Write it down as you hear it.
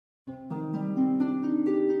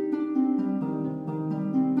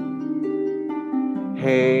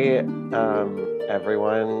Hey,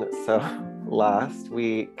 everyone. So last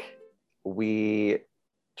week we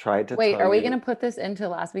tried to Wait, tell are we you. going to put this into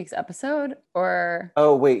last week's episode or?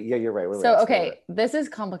 Oh, wait. Yeah, you're right. We're So, last. We're right. okay, this is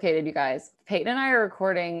complicated, you guys. Peyton and I are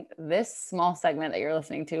recording this small segment that you're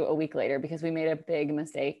listening to a week later because we made a big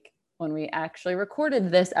mistake when we actually recorded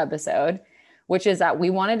this episode, which is that we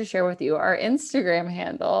wanted to share with you our Instagram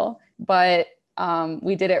handle, but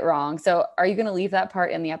we did it wrong. So, are you going to leave that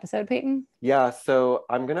part in the episode, Peyton? Yeah, so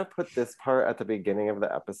I'm gonna put this part at the beginning of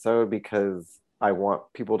the episode because I want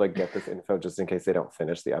people to get this info just in case they don't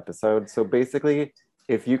finish the episode. So basically,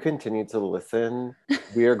 if you continue to listen,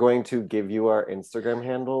 we are going to give you our Instagram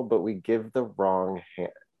handle, but we give the wrong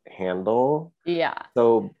handle. Yeah.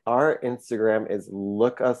 So our Instagram is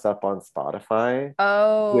look us up on Spotify with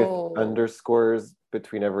Oh, underscores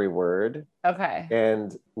between every word. okay.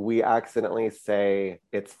 And we accidentally say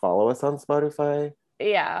it's follow us on Spotify.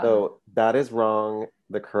 Yeah. So that is wrong.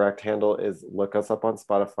 The correct handle is look us up on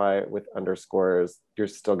Spotify with underscores. You're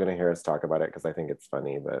still going to hear us talk about it because I think it's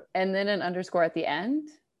funny, but And then an underscore at the end.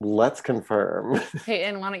 let's confirm.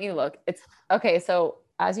 Peyton, why don't you look? It's okay. So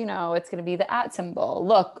as you know, it's going to be the at symbol.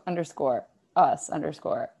 Look underscore us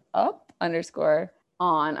underscore up underscore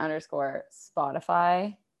on underscore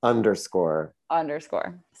Spotify Underscore.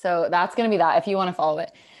 underscore. So that's going to be that if you want to follow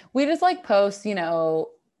it. We just like post,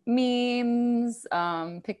 memes,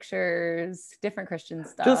 pictures, different Christian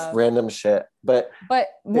Just stuff. random shit. But But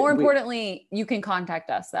more we, importantly, you can contact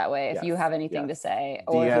us that way if yes, you have anything to yes. say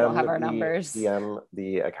or if you don't have our numbers. DM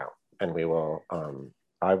the account and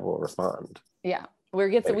I will respond. Yeah, we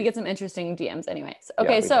get Maybe. some interesting DMs anyways. Yeah,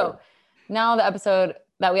 Okay, we so do. now the episode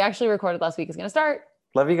that we actually recorded last week is going to start.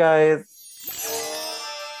 Love you guys.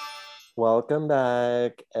 Welcome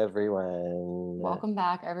back, everyone. Welcome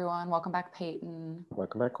back, everyone. Welcome back, Peyton.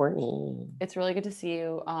 Welcome back, Courtney. It's really good to see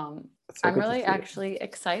you. So I'm good to really see you. actually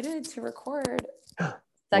excited to record Second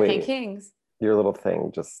Wait, Kings. your little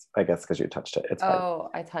thing, just I guess because you touched it. It's fine. Oh,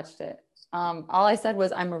 I touched it. All I said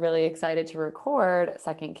was I'm really excited to record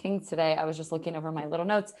Second Kings today. I was just looking over my little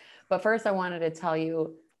notes. But first I wanted to tell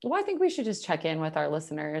you, well, I think we should just check in with our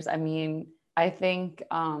listeners. I mean, I think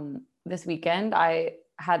this weekend I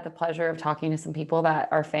had the pleasure of talking to some people that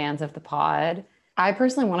are fans of the pod. I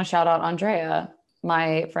personally want to shout out Andrea,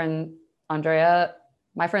 my friend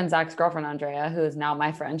Zach's girlfriend, Andrea, who is now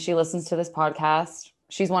my friend. She listens to this podcast.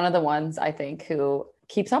 She's one of the ones I think who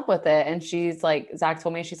keeps up with it. And she's like, Zach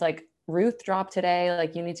told me, she's like, Ruth dropped today.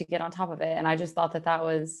 Like, you need to get on top of it. And I just thought that that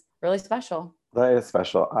was really special. That is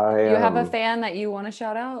special. Do you have a fan that you want to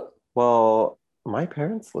shout out? Well, my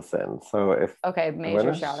parents listen, so if Okay, I'm major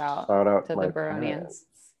gonna shout out to to my the Baronians.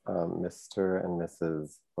 parents, Mr. and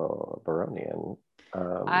Mrs. Baronian.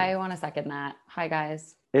 I want to second that. Hi,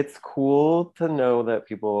 guys. It's cool to know that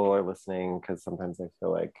people are listening because sometimes I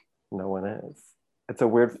feel like no one is. It's a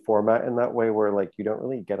weird format in that way where like you don't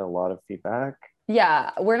really get a lot of feedback. Yeah,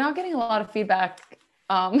 we're not getting a lot of feedback.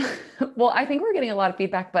 Well, I think we're getting a lot of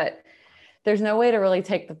feedback, but there's no way to really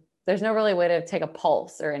there's no really way to take a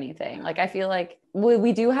pulse or anything. Like I feel like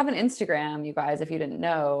we do have an Instagram, you guys, if you didn't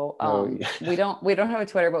know. Yeah. we don't have a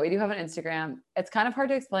Twitter, but we do have an Instagram. It's kind of hard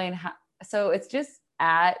to explain how, so it's just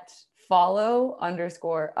at follow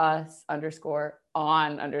underscore us underscore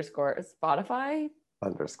on underscore Spotify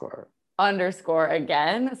underscore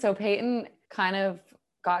again. So Peyton kind of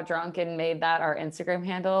got drunk and made that our Instagram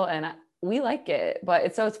handle, and we like it. But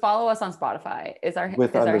it's follow us on Spotify is our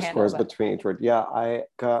with is underscores our handle, between each word. Yeah, I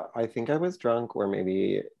think I was drunk or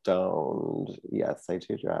maybe don't. Yes, I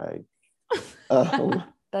do drag.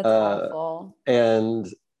 That's awful. And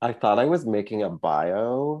I thought I was making a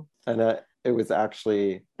bio, and it was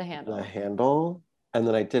actually The handle. And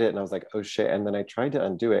then I did it, and I was like, "Oh shit!" And then I tried to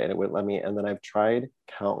undo it, and it wouldn't let me. And then I've tried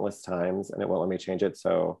countless times, and it won't let me change it.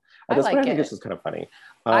 So at this point, I think it's just kind of funny.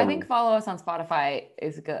 I think follow us on Spotify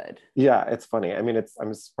is good. Yeah, it's funny. I mean,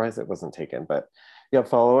 I'm surprised it wasn't taken, but yeah,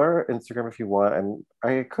 follow our Instagram if you want, and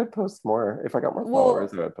I could post more if I got more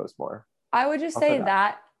followers. I would post more. I would just say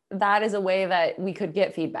that is a way that we could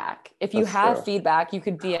get feedback. If you have feedback, you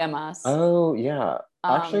could DM us. Oh yeah.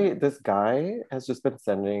 Actually, this guy has just been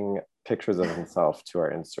sending pictures of himself to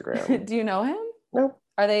our Instagram. Do you know him? No.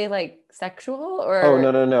 Are they like sexual or? Oh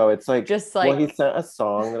no! It's like just like. Well, he sent a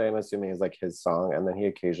song that I'm assuming is like his song, and then he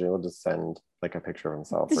occasionally will just send like a picture of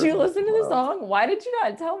himself. Did you listen to the song? Why did you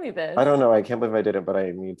not tell me this? I don't know. I can't believe I didn't, but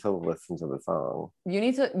I need to listen to the song. You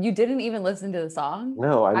didn't even listen to the song?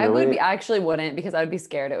 No, actually wouldn't because I would be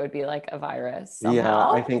scared it would be like a virus somehow. Yeah,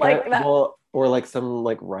 I think like or like some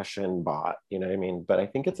like Russian bot, you know what I mean? But I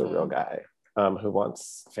think it's a real guy who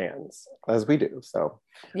wants fans, as we do. So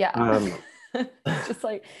yeah. Just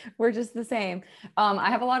like we're just the same. I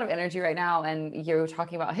have a lot of energy right now, and you're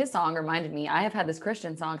talking about his song reminded me. I have had this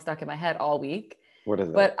Christian song stuck in my head all week, What is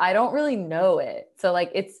but it? I don't really know it. So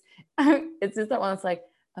like it's it's just that one. It's like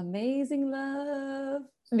amazing love.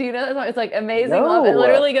 Do you know that song? It's like amazing love. No. It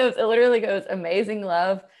literally goes amazing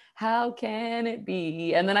love. How can it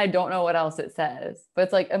be? And then I don't know what else it says, but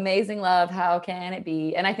it's like amazing love. How can it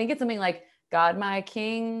be? And I think it's something like God, my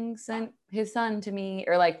king, sent his son to me,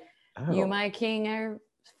 or like you, Oh. my king, are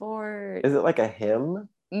for. Is it like a hymn?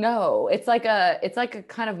 No, it's like a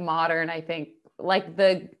kind of modern, I think, like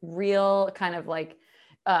the real kind of like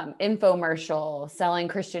infomercial selling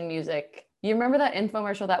Christian music. You remember that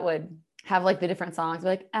infomercial that would have like the different songs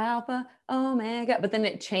like Alpha, Omega, but then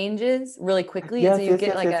it changes really quickly. And so Yes, you yes, get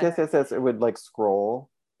yes, like yes, a, yes, yes, yes. It would like scroll.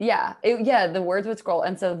 yeah, the words would scroll.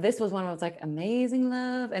 And so this was one where it's like amazing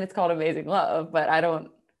love, and it's called Amazing Love, but you I don't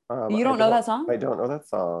know that song? I don't know that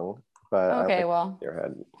song, but I Okay, like well, your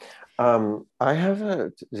head. I have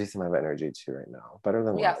a decent amount of energy too right now, better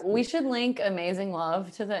than yeah, last we week. should link Amazing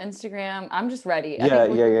Love to the Instagram. I'm just ready. I Yeah,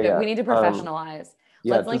 think yeah, yeah, yeah. we need to professionalize.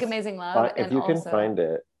 Yeah, Let's link just Amazing Love, find if and you can also find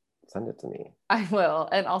it, send it to me. I will.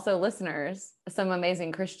 And also listeners, some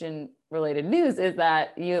amazing Christian related news is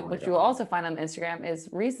that Oh my which you will God. also find on Instagram, is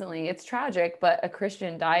recently, it's tragic, but a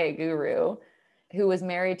Christian diet guru who was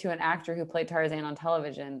married to an actor who played Tarzan on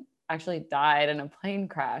television actually died in a plane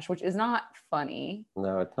crash, which is not funny,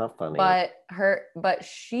 No, it's not funny. but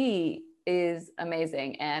she is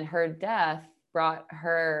amazing, and her death brought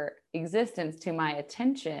her existence to my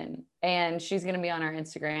attention, and she's going to be on our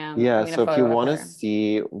Instagram. I Yeah, mean, a so if you photo of want to her.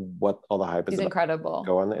 see what all the hype is She's about, incredible.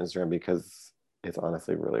 go on the Instagram because it's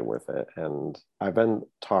honestly really worth it. And I've been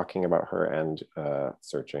talking about her and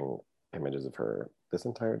searching images of her this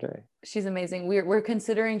entire day. She's amazing. We're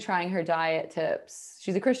considering trying her diet tips.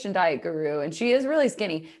 She's a Christian diet guru, and she is really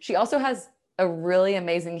skinny. She also has a really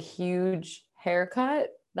amazing huge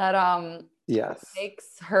haircut that Yes, makes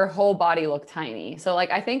her whole body look tiny. So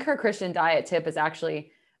like I think her Christian diet tip is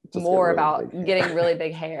actually just get more really about big hair. getting really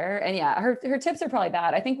big hair. And yeah, her tips are probably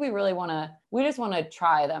bad. I think we just want to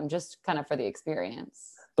try them just kind of for the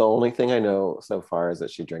experience. The only thing I know so far is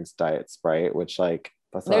that she drinks Diet Sprite, which like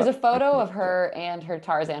that's There's not a photo of recreational. her and her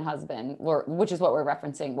Tarzan husband, which is what we're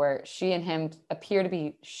referencing, where she and him appear to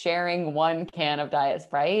be sharing one can of Diet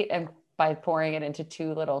Sprite and by pouring it into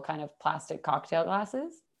two little kind of plastic cocktail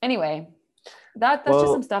glasses. Anyway, that's just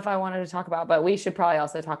some Well, stuff I wanted to talk about, but we should probably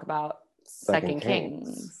also talk about Second Second Kings.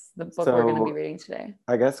 Kings, the book we're going to be So reading today.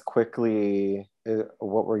 I guess quickly,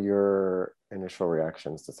 what were your initial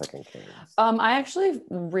reactions to Second Kings? I actually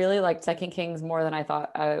really liked Second Kings more than I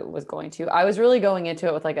thought I was going to. I was really going into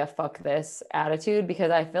it with like a fuck this attitude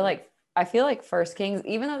because I feel like First Kings,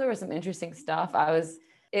 even though there was some interesting stuff,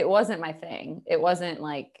 it wasn't my thing. It wasn't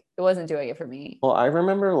doing it for me. Well, I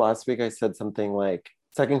remember last week I said something like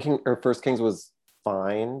Second King or First Kings was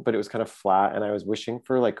fine, but it was kind of flat, and I was wishing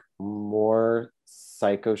for like more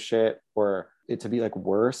psycho shit or it to be like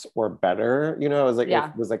worse or better. You know, I was like it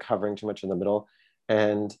Yeah. was like hovering too much in the middle.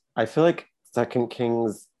 And I feel like Second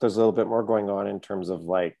Kings, there's a little bit more going on in terms of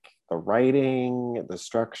like the writing, the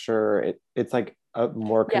structure. It's like a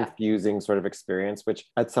more Yeah. confusing sort of experience, which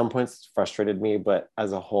at some points frustrated me, but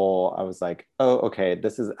as a whole, I was like, oh, okay,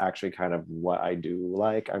 this is actually kind of what I do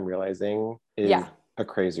like. I'm realizing is Yeah. a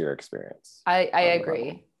crazier experience. I On the level.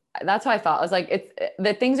 agree. That's how I felt. I was like, it's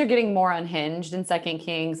that things are getting more unhinged in Second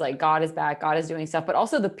Kings. Like God is back, God is doing stuff, but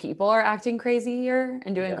also the people are acting crazier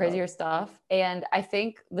and doing Yeah. crazier stuff. And I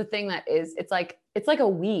think the thing that is, it's like a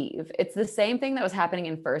weave. It's the same thing that was happening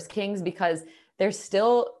in First Kings because they're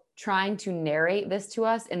still trying to narrate this to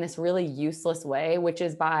us in this really useless way, which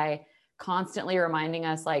is by constantly reminding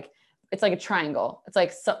us like it's like a triangle. It's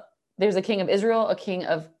like there's a king of Israel, a king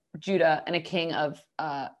of Judah, and a king of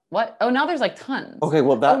what? Oh, now there's like tons. Okay,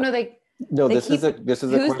 well Oh that no, no, they this is keep. a Who's the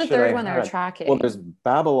question I third one they're had. Well, there's tracking?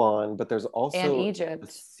 Babylon, but there's And also Egypt for a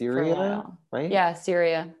Assyria, while. right? Yeah,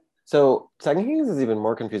 Syria. So Second Kings is even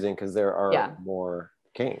more confusing because there are Yeah. more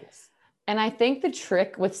kings. And I think the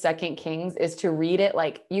trick with Second Kings is to read it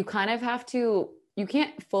like you kind of have to, you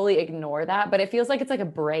can't fully ignore that, but it feels like it's like a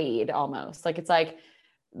braid almost. Like it's like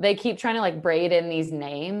they keep trying to like braid in these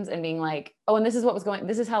names and being like, oh, and this is what was going,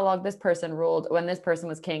 this is how long this person ruled when this person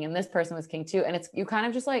was king and this person was king too. And it's, you kind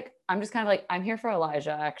of just like, I'm just kind of like, I'm here for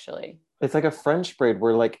Elijah actually. It's like a French braid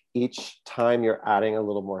where like each time you're adding a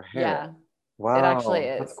little more hair, Yeah. It actually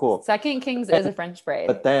Wow, that's is. cool. Second Kings is a French braid.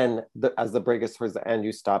 But then as the break gets towards the end,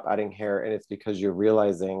 you stop adding hair, and it's because you're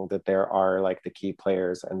realizing that there are like the key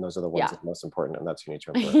players, and those are the ones Yeah. that are most important, and that's who you need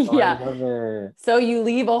to improve. Oh, I Yeah. love it. So you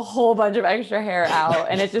leave a whole bunch of extra hair out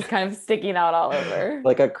and it's just kind of sticking out all over.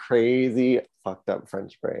 Like a crazy fucked up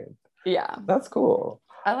French braid. Yeah. That's cool.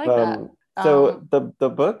 I like that. So the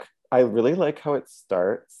book, I really like how it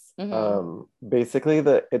starts. Mhm. Basically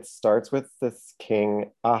it starts with this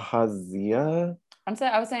king Ahaziah.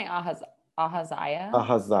 I was saying Ahaziah.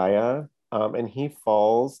 Ahaziah, and he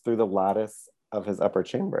falls through the lattice of his upper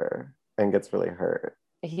chamber and gets really hurt.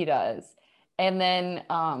 He does. And then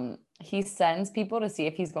he sends people to see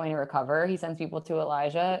if he's going to recover. He sends people to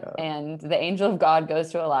Elijah, Yeah. and the angel of God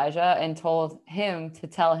goes to Elijah and told him to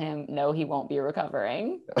tell him, no, he won't be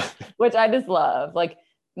recovering, which I just love. Like,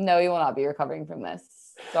 no, you will not be recovering from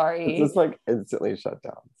this. Sorry. It's just like instantly shut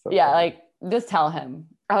down. So yeah, funny. like just tell him.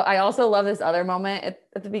 I also love this other moment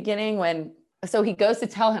at the beginning when, so he goes to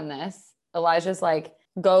tell him this. Elijah's like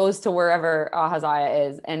goes to wherever Ahaziah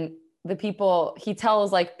is, and the people, he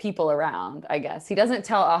tells like people around, I guess. He doesn't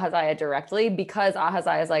tell Ahaziah directly because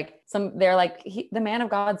Ahaziah is like, they're like, the man of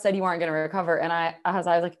God said you aren't going to recover. And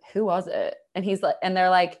Ahaziah was like, who was it? And he's like, and they're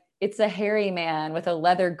like, it's a hairy man with a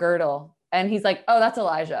leather girdle. And he's like, oh, that's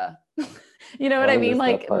Elijah. You know what I mean?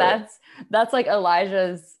 Like that's like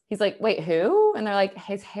Elijah's, he's like, wait, who? And they're like,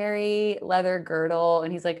 his hairy leather girdle.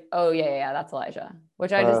 And he's like, oh yeah, that's Elijah,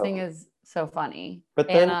 which I just think is so funny. But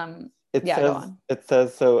and then go on. it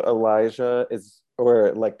says so Elijah is,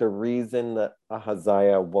 or like the reason that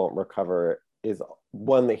Ahaziah won't recover is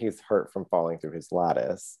one, that he's hurt from falling through his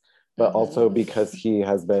lattice, but also because he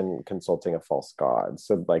has been consulting a false god.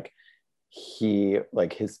 So like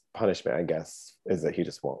his punishment, I guess, is that he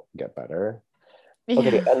just won't get better.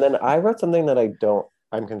 Okay, Yeah. and then I wrote something that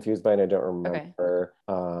I'm confused by and I don't remember.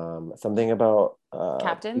 Okay. Something about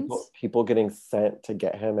captains, people getting sent to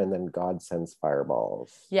get him, and then God sends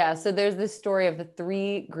fireballs. Yeah, so there's this story of the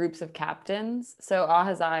three groups of captains. So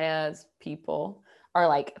Ahaziah's people are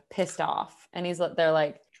like pissed off, and they're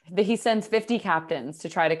like, he sends 50 captains to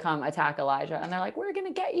try to come attack Elijah, and they're like, we're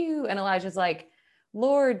gonna get you. And Elijah's like,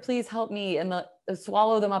 Lord, please help me, and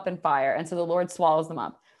swallow them up in fire. And so the Lord swallows them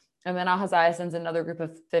up. And then Ahaziah sends another group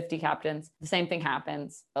of 50 captains. The same thing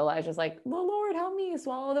happens. Elijah's like, the Lord, help me,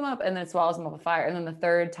 swallow them up. And then it swallows them up with fire. And then the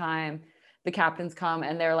third time, the captains come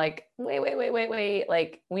and they're like, wait.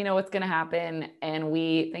 Like, we know what's going to happen. And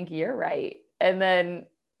we think you're right. And then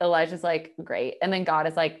Elijah's like, great. And then God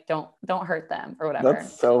is like, don't hurt them or whatever.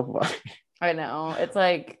 That's so funny. I know. It's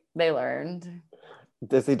like they learned.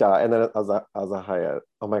 Does he die? And then Ahaziah,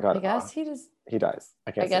 oh my God. I guess he dies.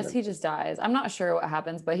 I guess he just dies. I'm not sure what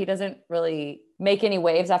happens, but he doesn't really make any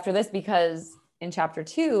waves after this, because in chapter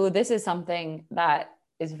 2, this is something that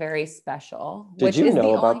is very special. Did you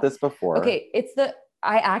know about this before? Okay,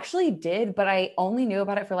 I actually did, but I only knew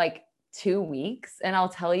about it for like 2 weeks. And I'll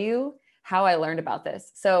tell you how I learned about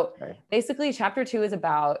this. So basically, chapter 2 is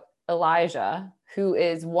about Elijah, who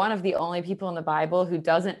is one of the only people in the Bible who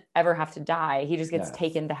doesn't ever have to die. He just gets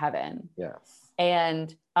taken to heaven. Yes.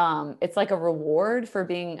 And it's like a reward for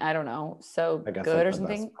being, I don't know, so good like or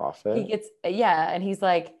something. Prophet. He gets, and he's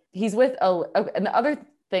with, and the other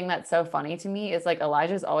thing that's so funny to me is like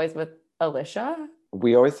Elijah's always with Elisha.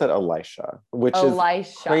 We always said Elisha, which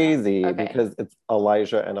is crazy because it's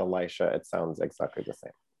Elijah and Elisha. It sounds exactly the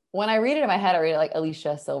same. When I read it in my head, I read it like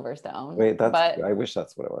Alicia Silverstone. Wait, I wish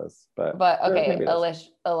that's what it was. But okay,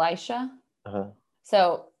 Elisha. Uh-huh.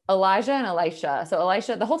 So Elijah and Elisha. So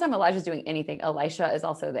Elisha, the whole time Elijah's doing anything, Elisha is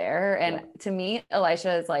also there. And to me,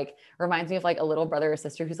 Elisha is like, reminds me of like a little brother or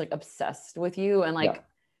sister who's like obsessed with you and like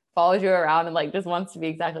follows you around and like just wants to be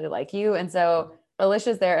exactly like you. And so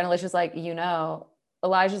Elisha's there, and Elisha's like,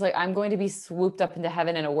 Elijah's like, I'm going to be swooped up into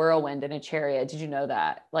heaven in a whirlwind in a chariot. Did you know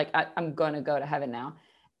that? Like, I'm going to go to heaven now.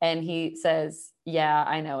 And he says, yeah,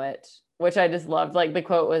 I know it, which I just loved. Like the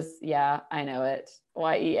quote was, yeah, I know it.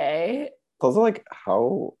 YEA. Those are like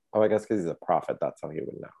how, I guess because he's a prophet, that's how he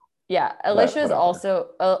would know. Yeah. Elisha is also,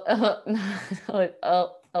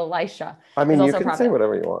 Elisha. I mean, you can say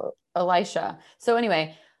whatever you want. Elisha. So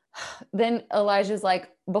anyway, then Elijah's like,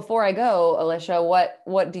 before I go, Elisha,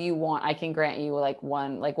 what do you want? I can grant you like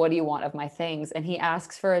one, like, what do you want of my things? And he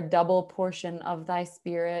asks for a double portion of thy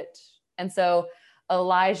spirit. And so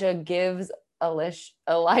Elijah gives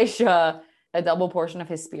Elisha a double portion of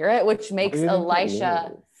his spirit, which makes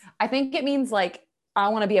Elisha, I think it means like, I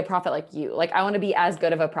want to be a prophet like you. Like, I want to be as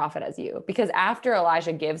good of a prophet as you. Because after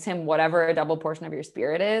Elijah gives him whatever a double portion of your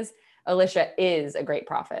spirit is, Elisha is a great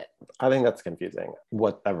prophet. I think that's confusing.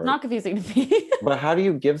 Whatever. Not confusing to me. But how do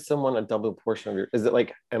you give someone a double portion of your, is it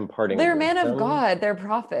like imparting They're men of wisdom? God. They're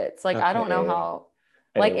prophets. Like, I don't know Okay. how,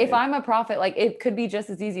 like, if Anyway. I'm a prophet, like, it could be just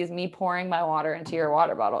as easy as me pouring my water into your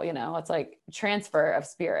water bottle. You know, it's like transfer of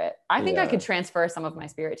spirit. I think I could transfer some of my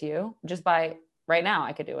spirit to you just by right now.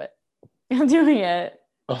 I could do it. I'm doing it.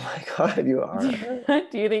 Oh my God, you are.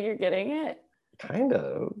 Do you think you're getting it? Kind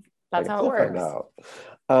of. That's how it Find works. out.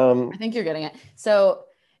 I think you're getting it. So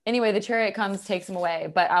anyway, the chariot comes, takes him away.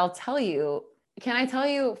 But I'll tell you, can I tell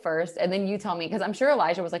you first? And then you tell me, because I'm sure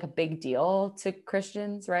Elijah was like a big deal to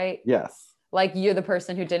Christians, right? Yes. Like you're the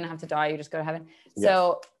person who didn't have to die, you just go to heaven. Yes.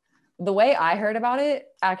 So the way I heard about it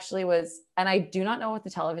actually was, and I do not know what the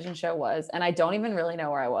television show was, and I don't even really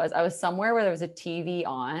know where I was. I was somewhere where there was a TV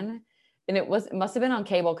on, and it must have been on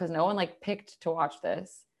cable because no one like picked to watch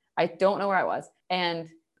this. I don't know where I was. And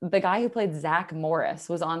the guy who played Zach Morris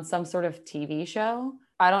was on some sort of TV show.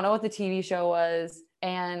 I don't know what the TV show was.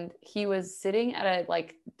 And he was sitting at a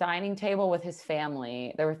like dining table with his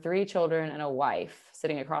family. There were 3 children and a wife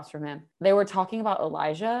sitting across from him. They were talking about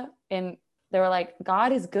Elijah, and they were like,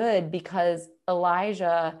 God is good because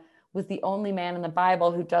Elijah was the only man in the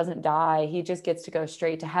Bible who doesn't die. He just gets to go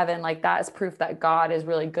straight to heaven. Like that is proof that God is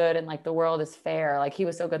really good and like the world is fair. Like he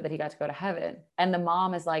was so good that he got to go to heaven. And the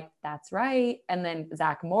mom is like, that's right. And then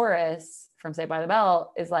Zach Morris from Saved by the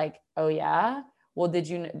Bell is like, oh yeah. Well, did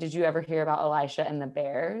you ever hear about Elisha and the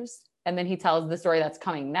bears? And then he tells the story that's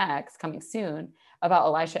coming soon about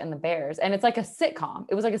Elisha and the bears. And it's like a sitcom.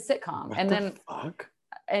 It was like a sitcom. What and the then fuck?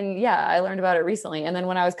 And yeah, I learned about it recently. And then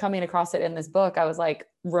when I was coming across it in this book, I was like,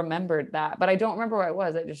 remembered that, but I don't remember where I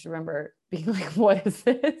was. I just remember being like, what is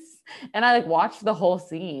this? And I like watched the whole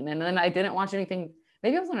scene, and then I didn't watch anything.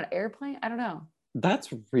 Maybe I was on an airplane. I don't know.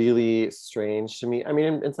 That's really strange to me. I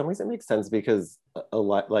mean, in some ways it makes sense because a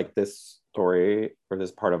lot like this story or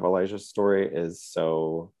this part of Elijah's story is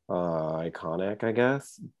so iconic, I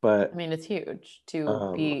guess. But I mean, it's huge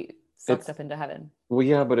to be sucked up into heaven. Well,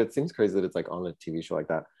 yeah, but it seems crazy that it's like on a TV show like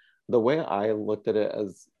that. The way I looked at it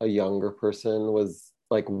as a younger person was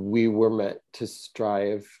like we were meant to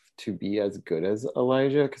strive to be as good as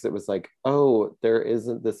Elijah, because it was like, oh, there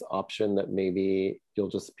isn't this option that maybe you'll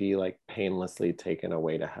just be like painlessly taken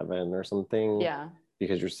away to heaven or something. Yeah.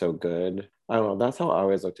 Because you're so good. I don't know. That's how I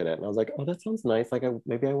always looked at it. And I was like, oh, that sounds nice. Like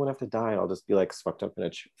maybe I won't have to die. I'll just be like swept up in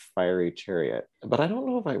a fiery chariot. But I don't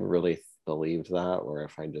know if I really believed that or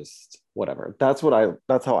if I just whatever. That's how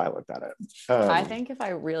I looked at it. I think if I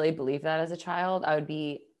really believed that as a child, I would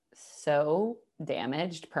be so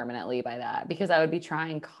damaged permanently by that, because I would be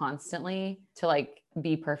trying constantly to like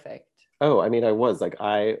be perfect. Oh, I mean, I was like,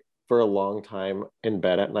 I for a long time in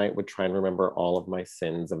bed at night would try and remember all of my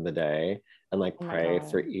sins of the day and like pray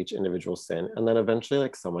for each individual sin. And then eventually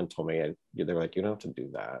like someone told me, they're like, you don't have to do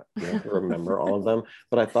that. You don't have to remember all of them.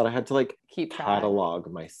 But I thought I had to like keep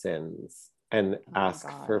catalog my sins and ask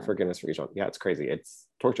for forgiveness for each one. Yeah, it's crazy. It's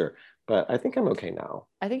torture. But I think I'm okay now.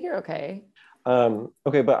 I think you're okay.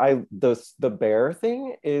 Okay, but the bear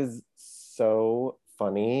thing is so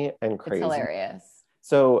funny and crazy. It's hilarious.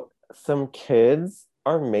 So some kids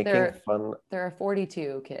are making fun. There are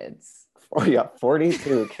 42 kids. Oh yeah,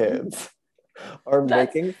 42 kids are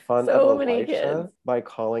making fun of Elisha by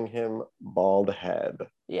calling him bald head.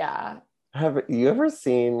 Yeah. Have you ever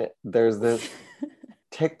seen, there's this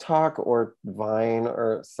TikTok or Vine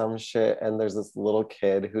or some shit, and there's this little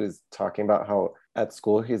kid who's talking about how at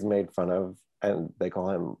school he's made fun of and they call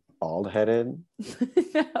him bald headed?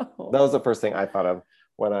 No. That was the first thing I thought of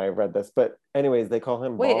when I read this. But anyways, they call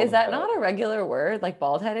him Wait, is that not a regular word, like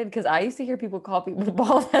bald-headed? Because I used to hear people call people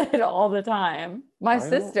bald-headed all the time. My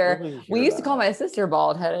sister, we used to call my sister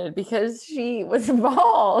bald-headed because she was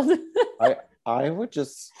bald. I would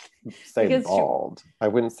just say bald. I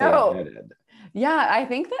wouldn't say headed. Yeah, I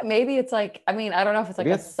think that maybe it's like, I mean, I don't know if it's like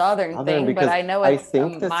a Southern thing, but I know it's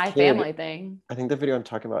my family thing. I think the video I'm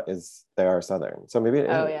talking about is they are Southern. So maybe it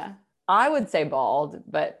is. Oh, yeah. I would say bald,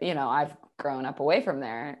 but you know, I've grown up away from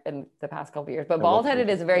there in the past couple of years. But bald-headed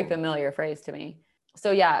is a very familiar phrase to me.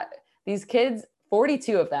 So yeah, these kids,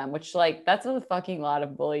 42 of them, which like that's a fucking lot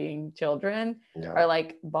of bullying children, are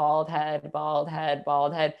like bald head, bald head,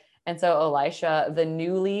 bald head. And so Elisha, the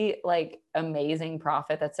newly like amazing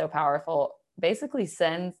prophet that's so powerful, basically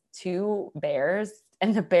sends 2 bears,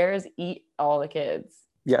 and the bears eat all the kids.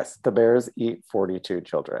 Yes, the bears eat 42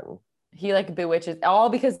 children. He like bewitches all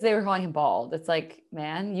because they were calling him bald. It's like,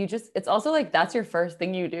 man, it's also like, that's your first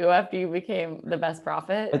thing you do after you became the best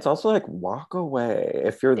prophet. It's also like, walk away.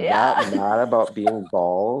 If you're that mad about being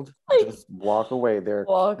bald, just walk away there.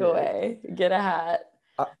 Walk away. Get a hat.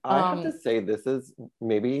 I have to say, this is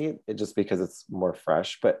maybe just because it's more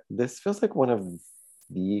fresh, but this feels like one of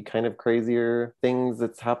the kind of crazier things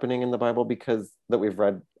that's happening in the Bible because that we've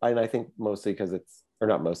read. And I think mostly because it's, or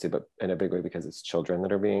not mostly, but in a big way because it's children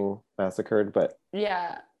that are being massacred. But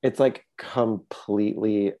Yeah. it's like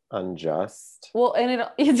completely unjust. Well, and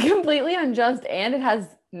it's completely unjust and it has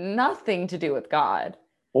nothing to do with God.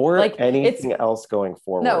 Or Like it's anything else going no,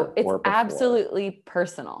 forward it's or before. absolutely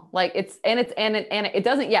personal. Like it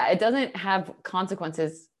doesn't, yeah, it doesn't have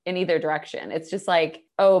consequences in either direction. It's just like,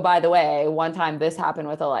 oh, by the way, one time this happened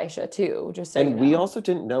with Elisha too, just so you And know. we also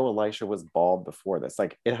didn't know Elisha was bald before this.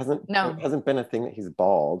 Like it No. hasn't been a thing that he's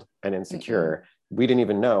bald and insecure. We didn't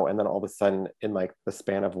even know. And then all of a sudden, in like the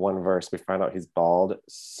span of one verse, we find out he's bald,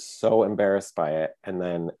 so embarrassed by it, and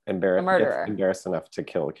then A gets murderer. embarrassed enough to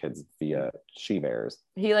kill kids via she bears.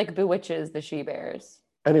 He like bewitches the she bears.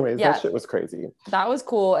 Anyways, Yeah. that shit was crazy. That was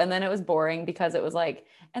cool. And then it was boring because it was like,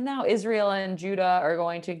 and now Israel and Judah are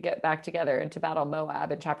going to get back together and to battle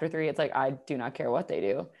Moab in chapter 3. It's like, I do not care what they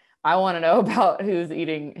do. I want to know about who's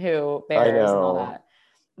eating who, bears and all that.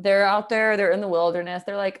 They're out there, they're in the wilderness.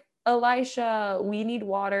 They're like, Elisha, we need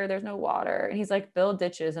water. There's no water. And he's like, build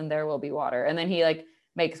ditches and there will be water. And then he like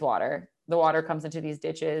makes water. The water comes into these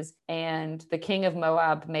ditches and the king of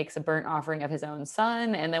Moab makes a burnt offering of his own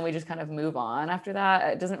son. And then we just kind of move on after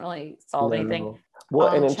that. It doesn't really solve anything.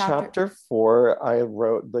 Well, and in chapter 4, I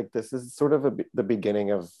wrote like this is sort of the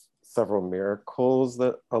beginning of several miracles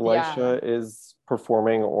that Elisha is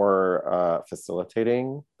performing or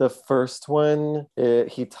facilitating. The first one,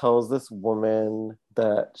 he tells this woman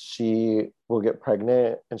that she will get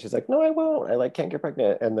pregnant and she's like, no, I won't. I like can't get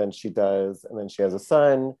pregnant. And then she does. And then she has a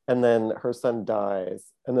son and then her son dies.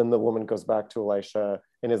 And then the woman goes back to Elisha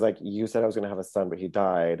and is like, you said I was going to have a son, but he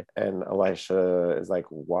died. And Elisha is like,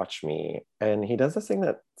 watch me. And he does this thing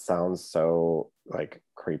that sounds so like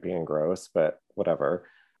creepy and gross, but whatever.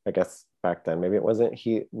 I guess back then maybe it wasn't.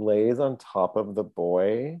 He lays on top of the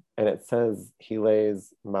boy and it says he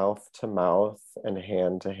lays mouth to mouth and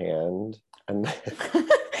hand to hand. And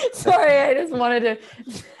sorry, I just wanted to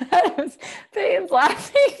Peyton's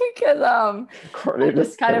laughing because I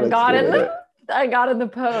just kind of got in the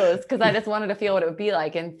pose because I just wanted to feel what it would be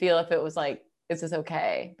like and feel if it was like, is this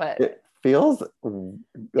okay? But it feels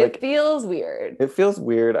like, it feels weird. It feels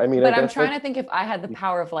weird. I mean, but I'm trying to think if I had the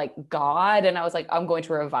power of like God and I was like, I'm going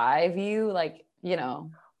to revive you, like, you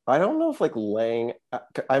know. I don't know if like laying,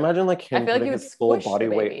 I imagine like him putting his full body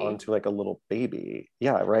weight onto like a little baby.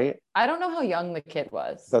 Yeah, right? I don't know how young the kid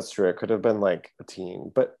was. That's true. It could have been like a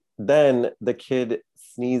teen. But then the kid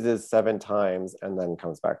sneezes 7 times and then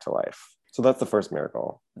comes back to life. So that's the first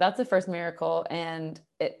miracle. That's the first miracle. And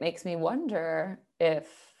it makes me wonder if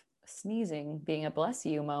sneezing being a bless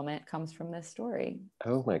you moment comes from this story.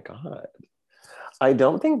 Oh my God. I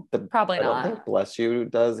don't think probably not. I don't think bless you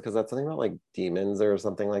does because that's something about like demons or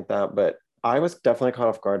something like that. But I was definitely caught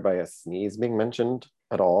off guard by a sneeze being mentioned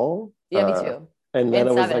at all. Yeah, me too. And then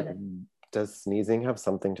it was like, does sneezing have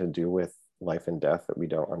something to do with life and death that we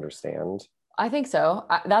don't understand? I think so.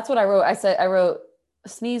 That's what I wrote. I wrote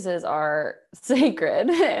sneezes are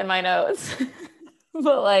sacred in my notes,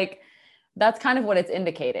 but like that's kind of what it's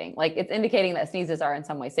indicating. Like it's indicating that sneezes are in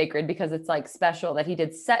some way sacred because it's like special that he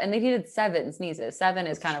did and he did 7 sneezes. 7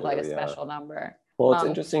 is kind of like a special number. Well, it's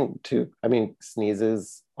interesting too. I mean,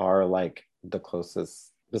 sneezes are like the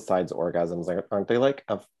closest besides orgasms. Aren't they like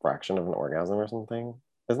a fraction of an orgasm or something?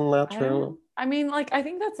 Isn't that true? I mean, like, I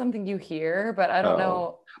think that's something you hear, but I don't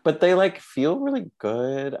know. But they like feel really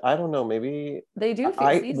good. I don't know. Maybe they do.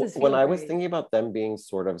 When I was thinking about them being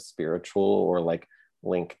sort of spiritual or like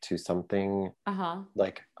link to something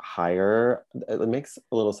like higher, it makes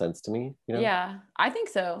a little sense to me, you know? Yeah, I think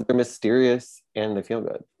so. They're mysterious and they feel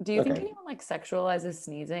good. Do you think anyone like sexualizes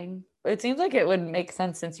sneezing? It seems like it would make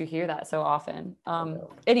sense since you hear that so often.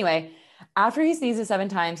 Anyway, after he sneezes 7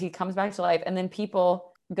 times, he comes back to life and then people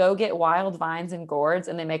go get wild vines and gourds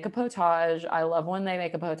and they make a potage. I love when they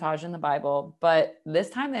make a potage in the Bible, but this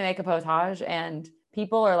time they make a potage and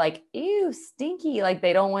people are like, ew, stinky. Like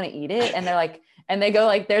they don't want to eat it. And they're like, and they go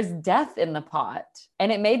like, there's death in the pot. And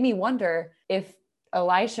it made me wonder if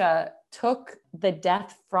Elisha took the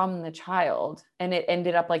death from the child and it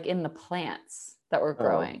ended up like in the plants that were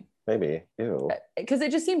growing. Maybe. Ew. Because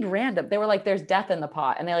it just seemed random. They were like, there's death in the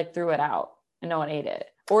pot and they like threw it out and no one ate it.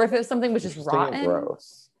 Or if it was something was just rotten.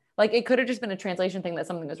 Gross. Like it could have just been a translation thing that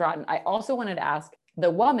something was rotten. I also wanted to ask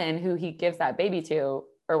the woman who he gives that baby to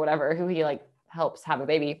or whatever, who he like helps have a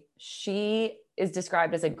baby. She is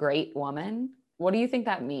described as a great woman. What do you think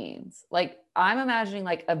that means? Like I'm imagining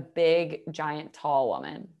like a big, giant, tall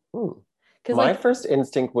woman. Because My like, first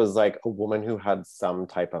instinct was like a woman who had some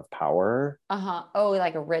type of power. uh-huh. Oh,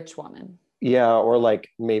 like a rich woman. Yeah, or like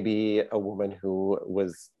maybe a woman who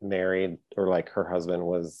was married or like her husband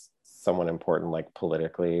was someone important, like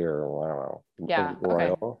politically or I don't know, Yeah. Okay.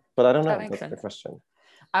 royal. But I don't That know. makes That's the sense. question.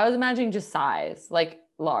 I was imagining just size, like I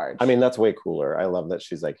mean, large. that's way cooler. I love that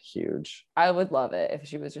she's like huge. I would love it if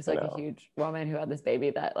she was just I like a know. huge woman who had this baby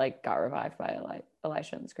that like got revived by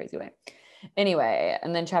Elisha in this crazy way. Anyway,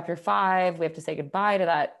 and then chapter 5, we have to say goodbye to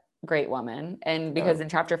that great woman. And Yeah. because in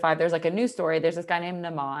chapter 5, there's like a new story. There's this guy named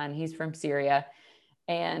Naaman. He's from Syria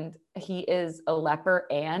and he is a leper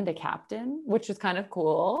and a captain, which is kind of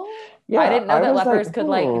cool. I Yeah, didn't know I that was like, lepers could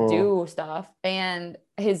like do stuff. And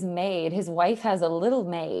his maid, his wife has a little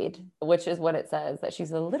maid, which is what it says that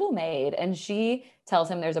she's a little maid. And she tells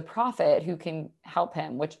him there's a prophet who can help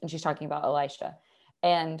him, and she's talking about Elisha.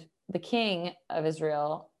 And the king of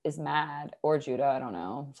Israel is mad, or Judah, I don't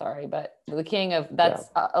know, sorry, but the king of yeah, that's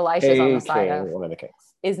Elisha's on the a side king, of one of the kings.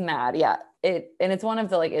 is mad. Yeah. And it's one of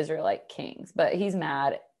the like Israelite kings, but he's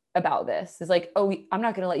mad about this. It's like, oh, I'm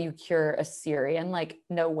not going to let you cure a Syrian. Like,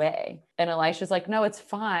 no way. And Elisha's like, no, it's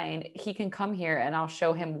fine. He can come here and I'll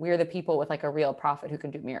show him we're the people with like a real prophet who can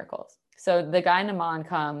do miracles. So the guy Naaman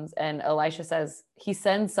comes and Elisha says, he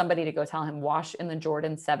sends somebody to go tell him, wash in the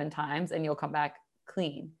Jordan 7 times and you'll come back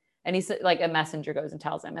clean. And he's like, a messenger goes and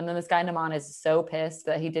tells him. And then this guy Naaman is so pissed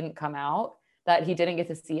that he didn't come out, that he didn't get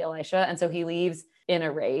to see Elisha. And so he leaves in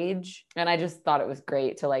a rage. And I just thought it was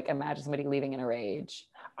great to like imagine somebody leaving in a rage.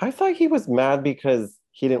 I thought he was mad because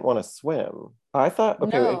he didn't want to swim. I thought,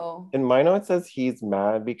 okay, No, in my note it says he's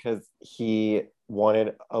mad because he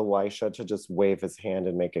wanted Elisha to just wave his hand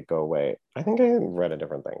and make it go away. I think I read a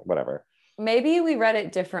different thing, whatever. maybe we read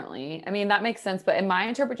it differently. I mean, that makes sense. But in my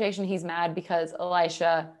interpretation, he's mad because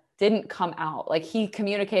Elisha didn't come out. Like he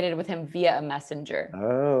communicated with him via a messenger.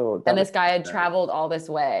 Oh, And that this makes guy had sense. traveled all this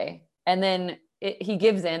way. And then he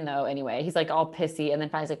gives in though, anyway. He's like all pissy. And then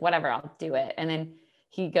finally, he's like, whatever, I'll do it. And then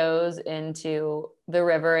he goes into the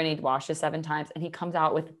river and he washes 7 times and he comes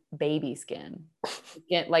out with baby skin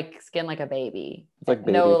like a baby, It's like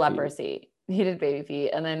no baby feet. leprosy. He did baby feet.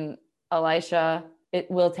 And then Elisha, it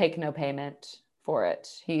will take no payment for it.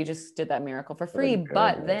 He just did that miracle for What a free. good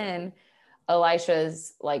But man. then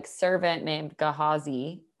Elisha's like servant named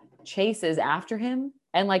Gehazi chases after him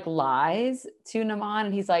and like lies to Naaman.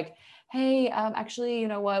 And he's like, hey, actually, you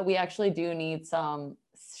know what? We actually do need some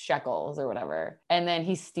shekels or whatever. And then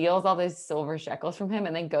he steals all these silver shekels from him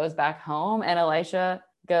and then goes back home. And Elisha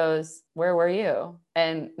goes, where were you?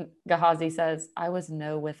 And Gehazi says, I was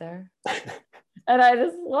no with her. And I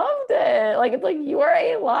just loved it. Like, it's like, you are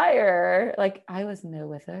a liar. Like, I was no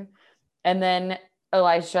with her. And then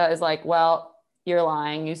Elisha is like, well, you're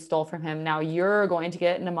lying. You stole from him. Now you're going to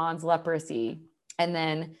get Naaman's leprosy. And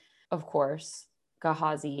then, of course,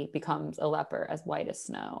 Gehazi becomes a leper as white as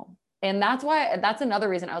snow. And that's another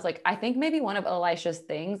reason I was like, I think maybe one of Elisha's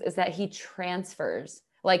things is that he transfers,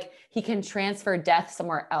 like he can transfer death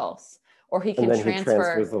somewhere else, or he And can then he transfers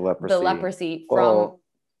transfer the the leprosy. leprosy from, Well,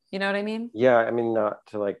 you know what I mean? yeah, I mean, not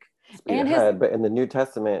to like speed And his, ahead, but in the New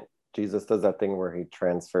Testament, Jesus does that thing where he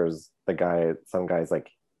transfers some guy's like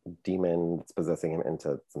demon that's possessing him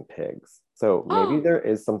into some pigs. So maybe oh, there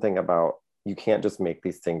is something about you can't just make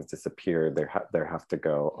these things disappear. There have to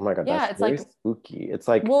go. Oh my God, yeah, that's it's very like, spooky. It's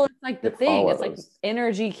like well, it's like the it thing. It's like follows.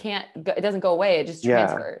 energy can't go, it doesn't go away. It just Yeah,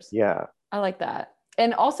 transfers. yeah. I like that.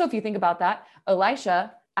 And also, if you think about that,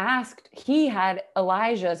 Elisha he had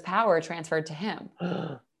Elijah's power transferred to him.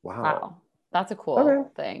 Wow. Wow. That's a Okay.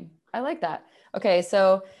 cool thing. I like that. Okay.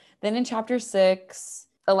 So then in chapter 6,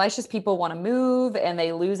 Elisha's people want to move and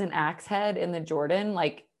they lose an axe head in the Jordan.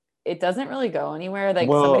 Like it doesn't really go anywhere. Like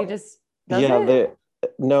somebody Well, just does yeah, it.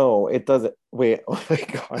 no, it doesn't. Wait, oh my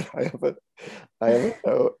God, I have a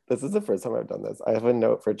note. This is the first time I've done this. I have a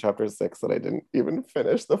note for chapter 6 that I didn't even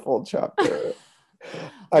finish the full chapter.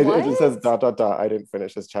 It just says What? dot dot dot. I didn't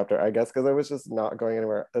finish this chapter. I guess because I was just not going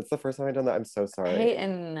anywhere. That's the first time I've done that. I'm so sorry.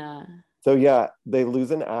 Peyton. So yeah, they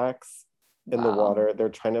lose an axe in the Wow. water. They're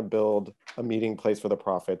trying to build a meeting place for the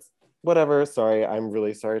prophets. Whatever. Sorry, I'm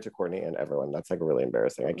really sorry to Courtney and everyone. That's like really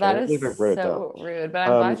embarrassing. I can't That even is believe I wrote it down. so rude, but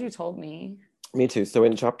I'm glad Um, you told me. me too. So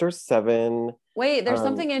in chapter 7, Wait, there's um,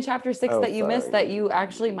 something in chapter 6 oh that you missed that sorry. you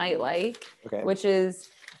actually might like, Okay. which is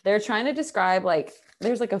they're trying to describe like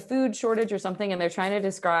there's like a food shortage or something, and they're trying to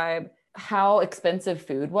describe how expensive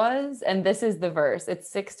food was. And this is the verse. It's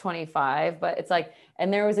 625, but it's like,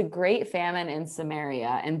 and there was a great famine in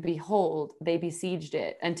Samaria, and behold, they besieged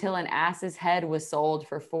it until an ass's head was sold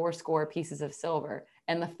for 80 pieces of silver,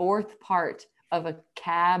 and the fourth part of a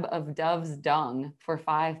cab of dove's dung for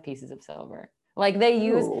 5 pieces of silver. Like they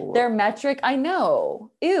use Ew. their metric. I know.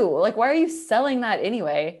 Ew. Like, why are you selling that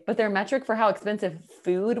anyway? But their metric for how expensive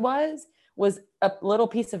food was a little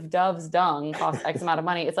piece of dove's dung cost X amount of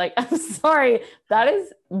money. It's like, I'm sorry, that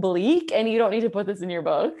is bleak, and you don't need to put this in your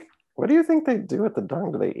book. What do you think they do with the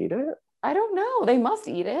dung? Do they eat it? I don't know. They must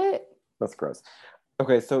eat it. That's gross.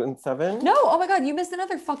 Okay, so in 7. No, oh my God, you missed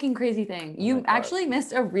another fucking crazy thing. Oh You actually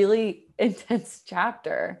missed a really intense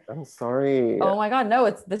chapter. I'm sorry. Oh my God, no,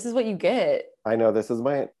 this is what you get. I know this is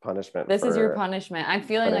my punishment. This is your punishment. I'm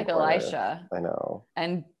feeling like Elisha I know.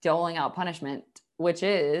 and doling out punishment, which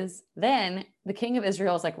is then the king of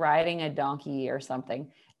Israel is like riding a donkey or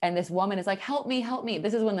something. And this woman is like, help me, help me.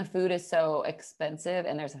 This is when the food is so expensive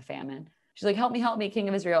and there's a famine. She's like, help me, king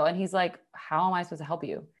of Israel. And he's like, how am I supposed to help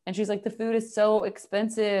you? And she's like, the food is so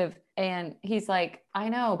expensive. And he's like, I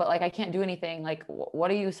know, but like, I can't do anything. Like, what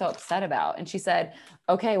are you so upset about? And she said,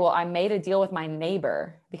 okay, well, I made a deal with my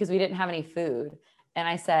neighbor because we didn't have any food. And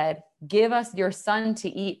I said, give us your son to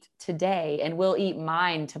eat today and we'll eat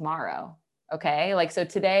mine tomorrow. Okay. Like, so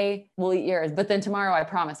today we'll eat yours, but then tomorrow I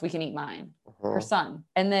promise we can eat mine, her son.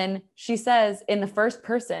 And then she says in the first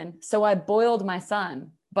person, so I boiled my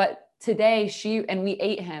son, but today we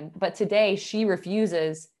ate him, but today she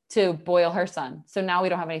refuses to boil her son. So now we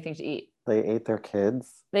don't have anything to eat. They ate their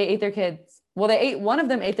kids? They ate their kids. Well, one of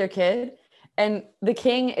them ate their kid. And the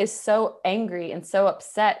king is so angry and so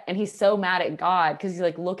upset. And he's so mad at God because he's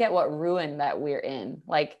like, look at what ruin that we're in.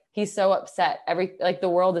 Like, he's so upset. The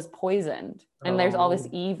world is poisoned and there's all this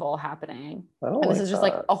evil happening. And this is just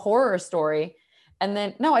like a horror story. And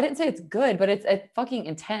then, no, I didn't say it's good, but it's fucking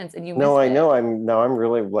intense. And you missed it. No, I know. I'm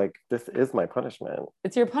really like, this is my punishment.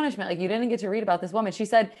 It's your punishment. Like, you didn't get to read about this woman. She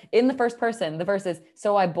said in the first person, the verse is,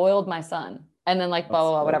 so I boiled my son. And then like, blah,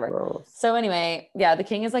 blah, blah, whatever. Gross. So anyway, yeah, the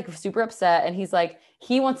king is like super upset. And he's like,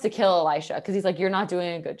 he wants to kill Elisha because he's like, you're not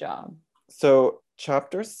doing a good job. So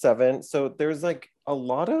chapter 7. So there's like a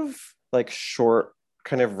lot of like short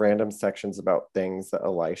kind of random sections about things that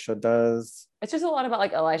Elisha does. It's just a lot about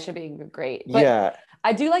like Elisha being great. But yeah.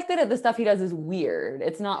 I do like that the stuff he does is weird.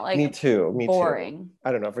 It's not like me too. boring.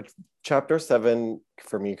 I don't know. For chapter 7,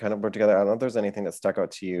 for me, kind of blurred together. I don't know if there's anything that stuck out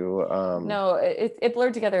to you. No, it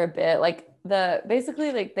blurred together a bit. Like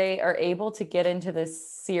basically like they are able to get into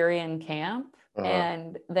this Syrian camp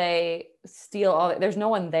and they steal there's no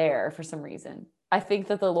one there for some reason. I think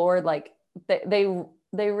that the Lord, like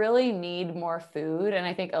they really need more food. And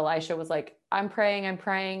I think Elisha was like, I'm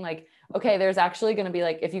praying, like, okay, there's actually going to be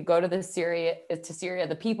like, if you go to Syria,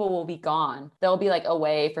 the people will be gone. They'll be like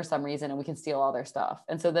away for some reason and we can steal all their stuff.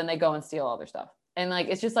 And so then they go and steal all their stuff. And like,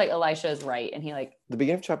 it's just like Elisha is right. And he like, the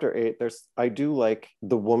beginning of chapter 8, I do like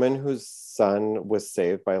the woman whose son was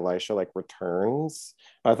saved by Elisha, like returns.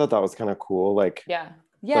 I thought that was kind of cool. Like, yeah.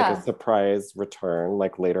 Like a surprise return,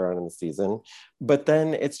 like later on in the season. But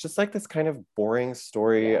then it's just like this kind of boring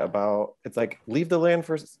story about, it's like, leave the land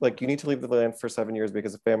for, like, you need to leave the land for 7 years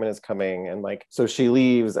because a famine is coming. And like, so she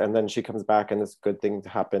leaves and then she comes back and this good thing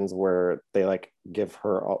happens where they like give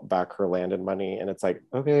her back her land and money. And it's like,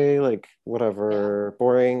 okay, like whatever,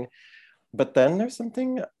 boring. But then there's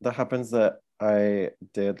something that happens that I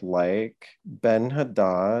did like.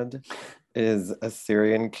 Ben-Hadad is a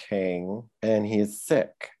Syrian king and he's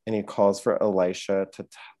sick and he calls for Elisha to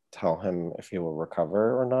tell him if he will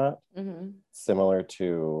recover or not, similar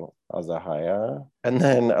to Azahiah. And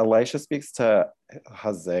then Elisha speaks to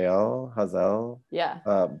Hazael,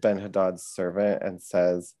 Ben-Hadad's servant, and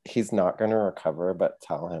says he's not going to recover, but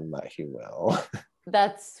tell him that he will.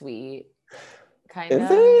 That's sweet. Kind of.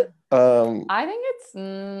 Is it? I think it's,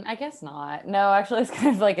 I guess not. No, actually, it's kind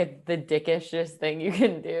of like the dickishest thing you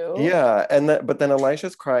can do. Yeah, but then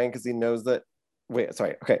Elisha's crying because he knows that. Wait,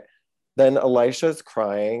 sorry. Okay, then Elisha's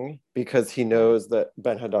crying because he knows that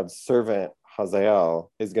Ben-Hadad's servant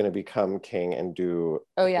Hazael is going to become king and do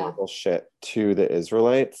horrible shit to the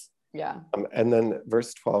Israelites. Yeah. And then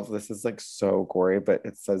verse 12, this is like so gory, but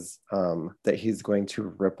it says that he's going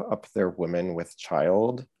to rip up their women with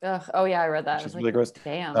child. Ugh. Oh yeah, I read that. Which is like, really gross.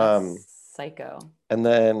 Damn, that's psycho. And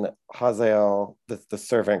then Hazael, the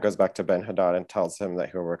servant, goes back to Ben-Hadad and tells him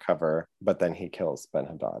that he'll recover, but then he kills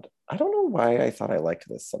Ben-Hadad. I don't know why I thought I liked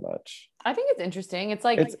this so much. I think it's interesting. It's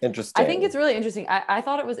like, it's interesting. I think it's really interesting. I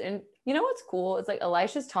thought it was you know what's cool? It's like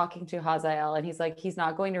Elisha's talking to Hazael and he's like, he's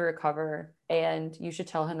not going to recover and you should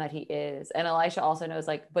tell him that he is. And Elisha also knows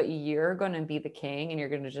like, but you're going to be the king and you're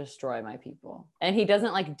going to destroy my people. And he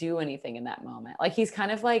doesn't like do anything in that moment. Like he's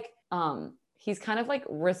kind of like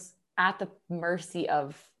at the mercy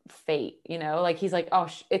of fate, you know, like he's like, oh,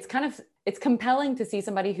 it's kind of it's compelling to see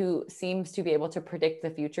somebody who seems to be able to predict the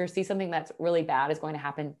future, see something that's really bad is going to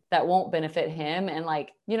happen that won't benefit him. And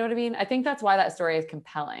like, you know what I mean? I think that's why that story is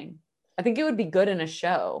compelling. I think it would be good in a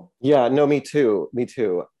show. Yeah, no, me too. Me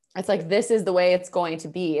too. It's like, this is the way it's going to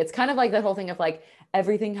be. It's kind of like the whole thing of like,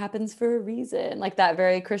 everything happens for a reason. Like that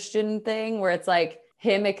very Christian thing where it's like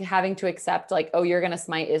him having to accept like, oh, you're going to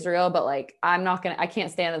smite Israel, but like, I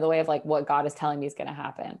can't stand in the way of like what God is telling me is going to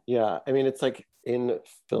happen. Yeah. I mean, it's like in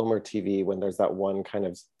film or TV when there's that one kind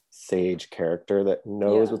of sage character that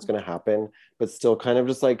knows what's going to happen, but still kind of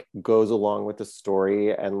just like goes along with the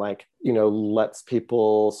story and like, you know, lets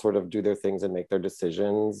people sort of do their things and make their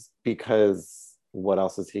decisions, because what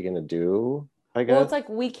else is he going to do? I guess. Well, it's like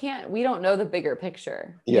we don't know the bigger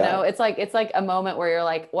picture. You know, it's like a moment where you're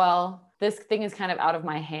like, well, this thing is kind of out of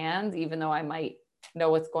my hands, even though I might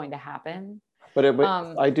know what's going to happen. But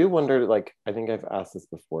I do wonder, like, I think I've asked this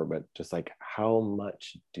before, but just like, how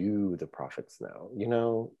much do the prophets know? You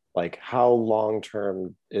know, like, how long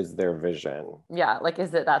term is their vision? Yeah, like,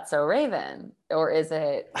 is it That's So Raven, or is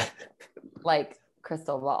it like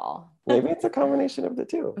crystal ball? Maybe it's a combination of the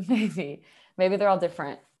two. Maybe they're all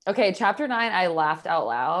different. Okay, chapter 9, I laughed out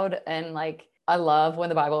loud, and like, I love when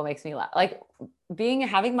the Bible makes me laugh. Like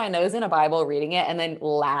having my nose in a Bible, reading it, and then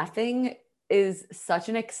laughing is such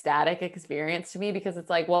an ecstatic experience to me, because it's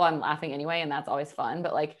like, well, I'm laughing anyway, and that's always fun.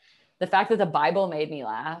 But like the fact that the Bible made me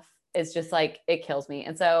laugh is just like, it kills me.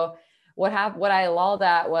 And so what I lulled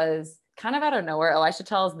at was kind of out of nowhere. Elisha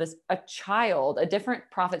tells a different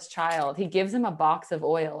prophet's child, he gives him a box of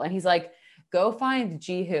oil, and he's like, go find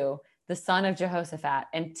Jehu, the son of Jehoshaphat,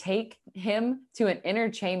 and take him to an inner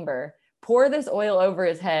chamber, pour this oil over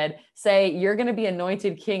his head, say, you're going to be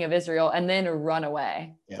anointed king of Israel, and then run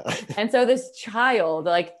away. Yeah. And so this child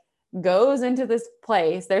like goes into this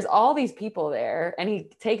place. There's all these people there, and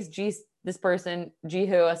he takes this person,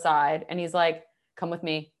 Jehu, aside, and he's like, come with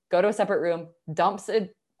me, go to a separate room, dumps a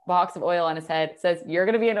box of oil on his head, says, you're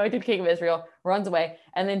going to be anointed king of Israel, runs away.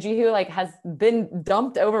 And then Jehu like has been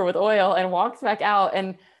dumped over with oil and walks back out.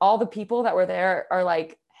 And all the people that were there are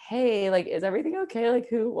like, hey, like, is everything okay? Like,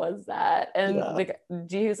 who was that? And like,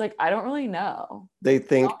 Jehu's like, I don't really know. They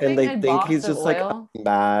think he's just like a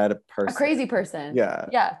mad person. A crazy person. Yeah.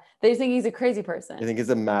 Yeah. They think he's a crazy person. I think he's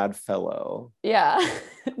a mad fellow. Yeah.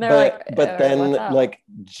 But then like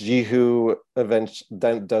Jehu eventually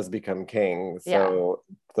then does become king. So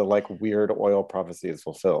the like weird oil prophecy is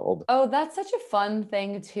fulfilled. Oh, that's such a fun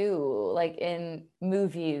thing too, like in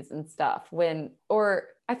movies and stuff, or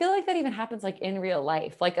I feel like that even happens like in real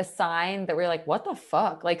life, like a sign that we're like, what the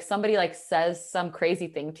fuck? Like somebody like says some crazy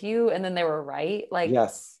thing to you and then they were right. Like,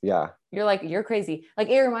 yes. Yeah. You're like, you're crazy. Like,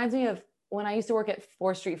 it reminds me of when I used to work at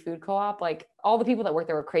 4th Street Food Co-op, like all the people that worked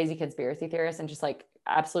there were crazy conspiracy theorists and just like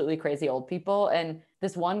absolutely crazy old people. And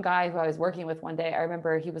this one guy who I was working with one day, I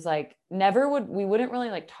remember he was like, we wouldn't really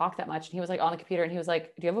like talk that much. And he was like on the computer and he was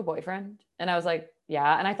like, do you have a boyfriend? And I was like,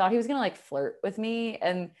 yeah. And I thought he was going to like flirt with me.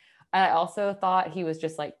 And I also thought he was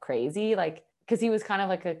just like crazy, like, cause he was kind of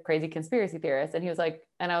like a crazy conspiracy theorist. And he was like,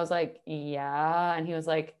 and I was like, yeah. And he was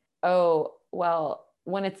like, oh, well,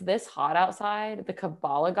 when it's this hot outside, the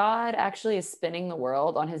Kabbalah God actually is spinning the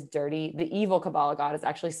world on the evil Kabbalah God is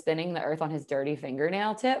actually spinning the earth on his dirty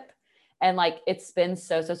fingernail tip. And like, it spins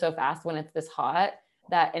so fast when it's this hot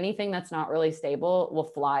that anything that's not really stable will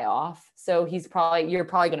fly off. So you're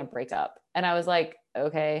probably going to break up. And I was like,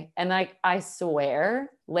 okay. And like, I swear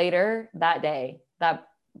later that day, that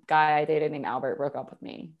guy I dated named Albert broke up with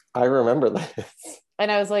me. I remember this.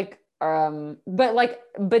 And I was like, but like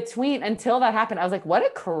until that happened, I was like, what a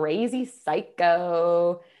crazy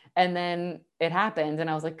psycho. And then it happened. And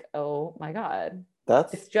I was like, oh my God,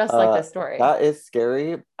 it's just like this story. That is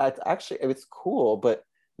scary. It's cool. But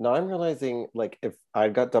now I'm realizing, like, if I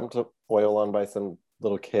got dumped oil on by some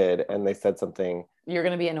little kid and they said something, you're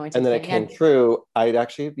going to be anointed, and then it came true, I'd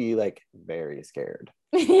actually be like very scared.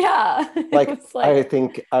 Yeah. Like, I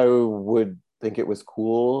think I would think it was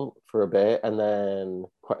cool for a bit and then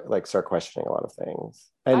like start questioning a lot of things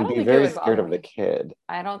and be very scared of the kid.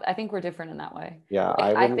 I think we're different in that way. Yeah,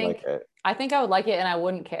 like, I wouldn't like it. I think I would like it and I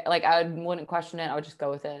wouldn't care. Like, I wouldn't question it. I would just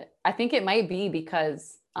go with it. I think it might be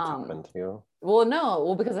because it happened to you.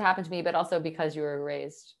 Well, because it happened to me, but also because you were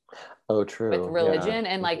raised true with religion.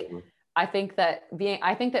 And like, I think that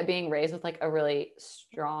being raised with like a really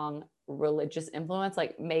strong religious influence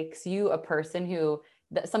like makes you a person who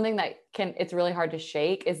something that it's really hard to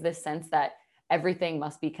shake is this sense that everything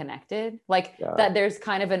must be connected. Like that there's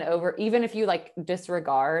kind of even if you like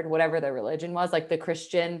disregard whatever the religion was, like the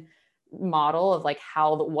Christian model of like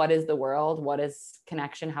what is the world, what is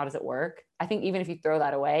connection, how does it work? I think even if you throw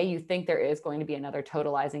that away, you think there is going to be another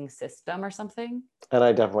totalizing system or something. And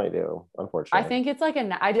I definitely do, I unfortunately. think it's like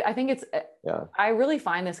I think it's, Yeah. I really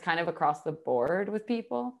find this kind of across the board with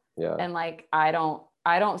people. Yeah. And like, I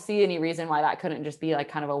don't see any reason why that couldn't just be like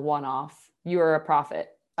kind of a one-off. You're a prophet.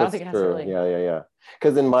 I don't That's think it has to true. really, Yeah, yeah, yeah.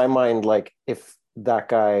 Because in my mind, like if that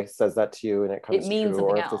guy says that to you and it it comes means true,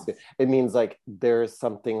 or something if this, else. it means like there's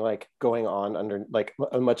something like going on under, like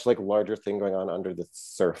a much like larger thing going on under the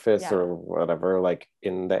surface Yeah. or whatever, like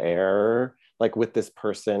in the air, like with this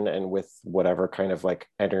person and with whatever kind of like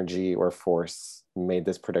energy or force made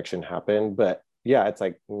this prediction happen. But yeah, it's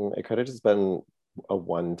like it could have just been a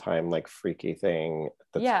one-time like freaky thing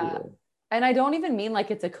that's Yeah. weird. And I don't even mean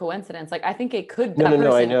like it's a coincidence. Like I think it could, No, that no, no,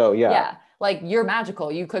 I person, know. Yeah. yeah, like you're magical.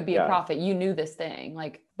 You could be a Yeah. prophet. You knew this thing.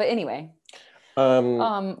 Like, but anyway,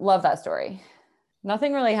 Um, love that story.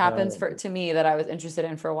 Nothing really happens um, for to me that I was interested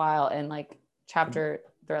in for a while in like the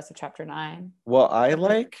rest of chapter 9. well, I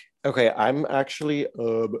like, okay, I'm actually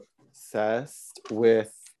obsessed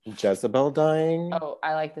with Jezebel dying. Oh,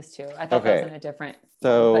 I like this too. I thought that was Okay, in a different one, but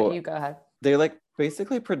so you go ahead. they like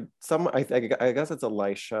basically I guess it's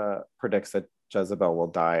Elisha predicts that Jezebel will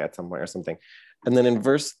die at some point or something. And then in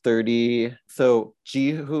verse 30, so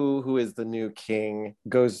Jehu, who is the new king,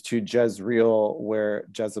 goes to Jezreel where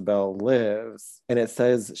Jezebel lives. And it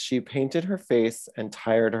says, she painted her face and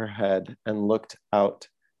tired her head and looked out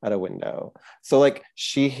at a window. So like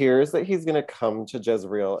she hears that he's gonna come to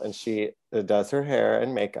Jezreel and she does her hair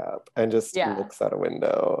and makeup and just Yeah, looks out a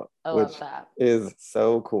window, I which love that. is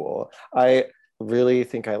so cool. I really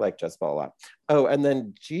think I like Jezebel a lot. Oh, and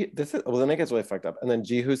then then it gets really fucked up. And then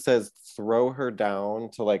Jehu says, throw her down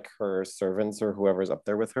to like her servants or whoever's up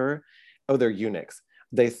there with her. Oh, they're eunuchs.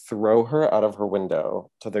 They throw her out of her window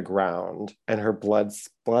to the ground, and her blood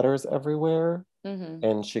splatters everywhere, Mm-hmm.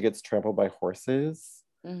 and she gets trampled by horses.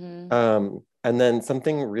 Mm-hmm. And then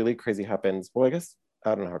something really crazy happens. Well, I guess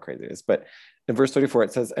I don't know how crazy it is, but in verse 34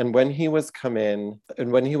 it says, and when he was come in,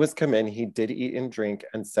 he did eat and drink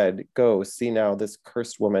and said, go see now this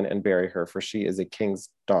cursed woman and bury her, for she is a king's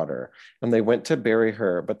daughter. And they went to bury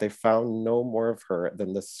her, but they found no more of her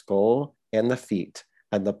than the skull and the feet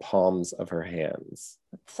and the palms of her hands.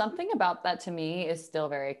 Something about that to me is still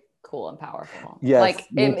very cool and powerful. Yes,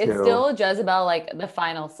 Like me it's too. still Jezebel, like the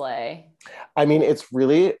final slay. I mean, it's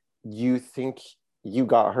really, you think you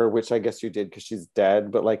got her, which I guess you did because she's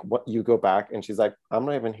dead, but like what you go back and she's like, I'm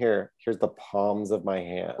not even here. Here's the palms of my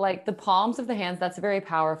hand. Like the palms of the hands, that's very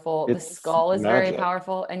powerful. The It's skull is very magic.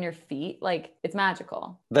 powerful, and your feet, like it's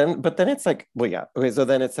magical. But then it's like, well, yeah. Okay, so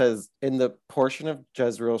then it says, in the portion of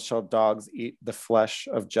Jezreel shall dogs eat the flesh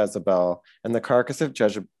of Jezebel, and the carcass of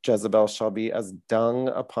Jezebel shall be as dung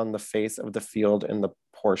upon the face of the field in the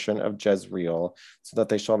portion of Jezreel, so that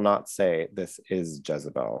they shall not say, this is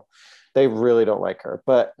Jezebel. They really don't like her,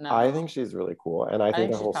 but I No, think she's really cool. And I I think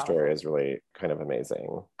think the she's whole story powerful. is really kind of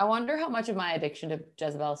amazing. I wonder how much of my addiction to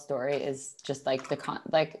Jezebel's story is just like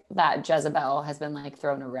like that Jezebel has been like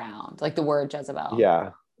thrown around, like the word Jezebel.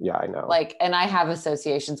 Yeah. Yeah, I know. Like, and I have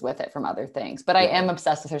associations with it from other things, but I Yeah. am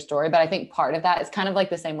obsessed with her story. But I think part of that is kind of like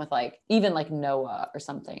the same with like even like Noah or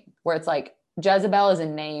something, where it's like Jezebel is a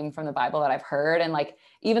name from the Bible that I've heard. And like,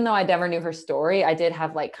 even though I never knew her story, I did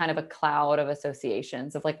have like kind of a cloud of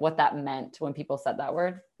associations of like what that meant when people said that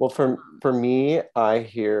word. Well, for me, I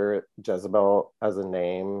hear Jezebel as a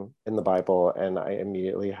name in the Bible, and I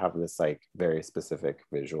immediately have this like very specific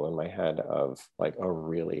visual in my head of like a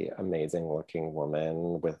really amazing looking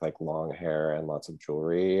woman with like long hair and lots of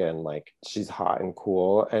jewelry, and like she's hot and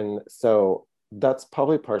cool. And so that's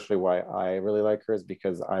probably partially why I really like her, is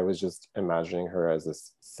because I was just imagining her as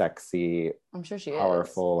this sexy, I'm sure she is.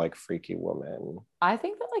 powerful, like freaky woman. I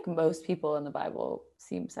think that like most people in the Bible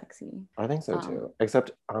seem sexy. I think so Um, too.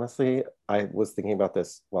 Except honestly, I was thinking about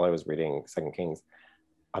this while I was reading Second Kings.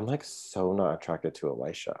 I'm like so not attracted to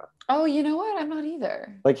Elisha. oh, you know what? I'm not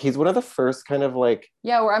either. Like he's one of the first kind of like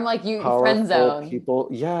Yeah, where I'm like you friend powerful zone. people.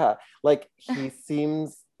 Yeah. Like he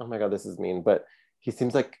seems, oh my God, this is mean, but he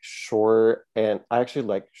seems like short, and I actually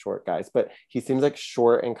like short guys, but he seems like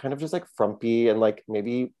short and kind of just like frumpy, and like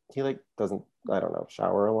maybe he like doesn't, I don't know,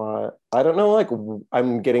 shower a lot. I don't know, like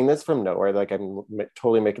I'm getting this from nowhere, like I'm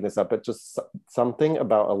totally making this up, but just something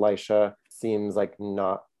about Elisha seems like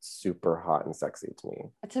not super hot and sexy to me.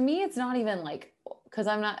 To me, it's not even like because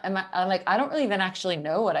I'm like I don't really even actually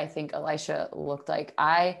know what I think Elisha looked like.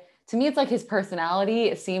 To me, it's like his personality.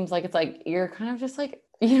 It seems like it's like you're kind of just like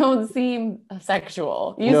you don't seem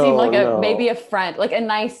sexual. You seem No, like a maybe no. a friend, like a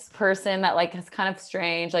nice person that like is kind of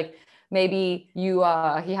strange. Like maybe you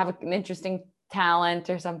have an interesting talent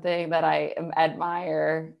or something that I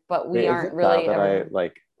admire, but we Wait, is aren't it that really that I ever.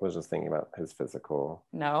 like was just thinking about his physical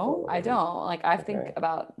No, I ability? don't. Like I think Okay.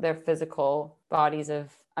 about their physical bodies of.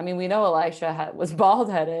 I mean, we know Elisha was bald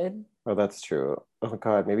headed. Oh, that's true. Oh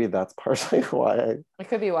God, maybe that's partially why I. It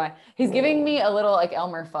could be why he's giving Oh. me a little like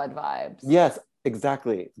Elmer Fudd vibes. Yes,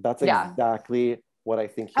 exactly. That's Yeah. exactly what I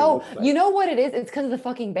think he Oh, looks you like. know what it is? It's because of the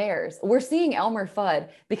fucking bears. We're seeing Elmer Fudd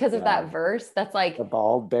because of Yeah, that verse. That's the like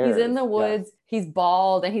bald he's in bears. the Yes. woods, he's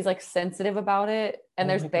bald, and he's like sensitive about it. And Oh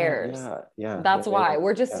there's my God. bears. Yeah, yeah, yeah, That's yeah, why yeah.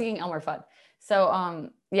 we're just Yeah. seeing Elmer Fudd. So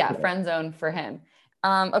yeah, Okay. friend zone for him.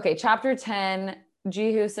 Okay, chapter 10.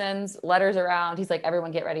 Jehu sends letters around. He's like,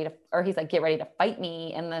 everyone get ready to, or he's like, get ready to fight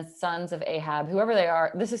me. And the sons of Ahab, whoever they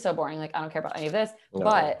are, this is so boring. Like, I don't care about any of this. No.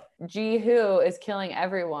 But Jehu is killing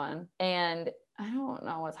everyone. And I don't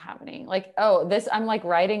know what's happening. Like, oh, this, I'm like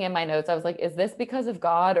writing in my notes. I was like, is this because of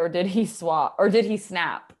God or did he swap or did he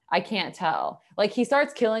snap? I can't tell. Like, he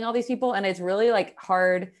starts killing all these people, and it's really like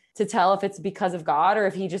hard to tell if it's because of God or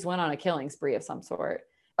if he just went on a killing spree of some sort.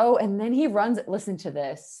 Oh, and then he runs, listen to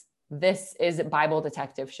this. This is Bible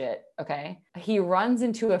detective shit. Okay. He runs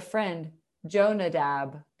into a friend,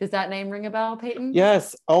 Jonadab. Does that name ring a bell, Peyton?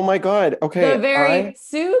 Yes. Oh my God. The Okay. very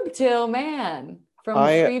subtil man from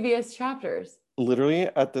I previous chapters. literally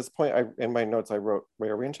at this point, I in my notes I wrote, wait,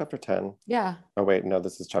 are we in chapter 10? Yeah. Oh wait, no,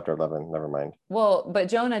 this is chapter 11. Never mind. Well, but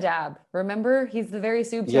Jonadab, remember? He's the very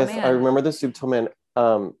subtil Yes, I man. remember the soup man.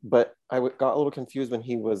 But got a little confused when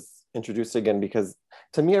he was introduced again because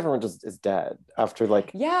to me everyone just is dead after like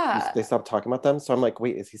Yeah. they stopped talking about them. So I'm like,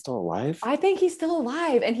 wait, is he still alive? I think he's still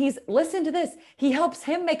alive. And he's, listen to this. He helps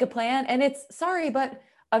him make a plan. And it's, sorry, but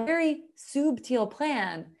a very subtil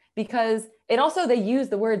plan because it also, they use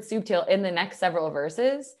the word subtil in the next several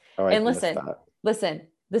verses. Oh, I And missed listen, that. listen,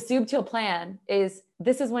 the subtil plan is,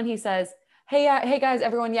 this is when he says, hey, hey guys,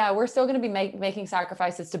 everyone, yeah, we're still going to be making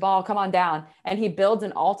sacrifices to Baal. Come on down. And he builds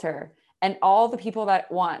an altar. And all the people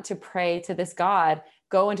that want to pray to this God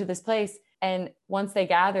go into this place. And once they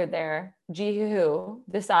gathered there, Jehu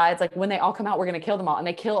decides, like, when they all come out, we're going to kill them all. And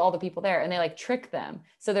they kill all the people there and they like trick them.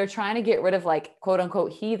 So they're trying to get rid of like quote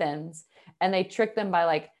unquote heathens. And they trick them by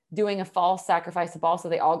like doing a false sacrifice to Baal. So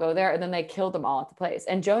they all go there and then they killed them all at the place.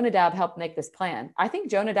 And Jonadab helped make this plan. I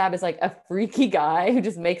think Jonadab is like a freaky guy who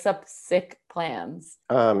just makes up sick plans.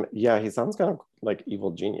 Yeah, he sounds kind of like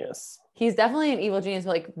evil genius. He's definitely an evil genius,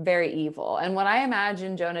 but like very evil. And when I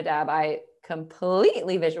imagine Jonadab, I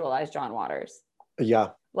completely visualize John Waters. Yeah.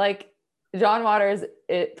 Like John Waters,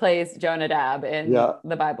 it plays Jonadab in Yeah.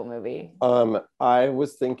 the Bible movie. I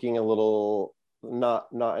was thinking a little not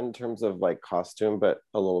in terms of like costume, but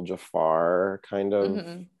a little Jafar kind of.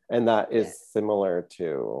 Mm-hmm. And that is Yeah. similar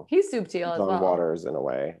to He's subtil as John well. Waters in a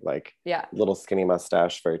way, like Yeah. little skinny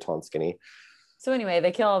mustache, very tall and skinny. So anyway,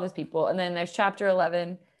 they kill all these people. And then there's chapter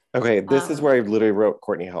 11. Okay, this is where I literally wrote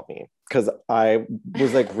Courtney help me because I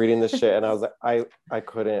was like reading this shit and I was like I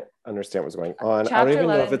couldn't understand what's going on. I don't even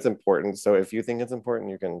know if it's important. So if you think it's important,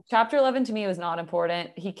 you can. Chapter 11 to me was not important.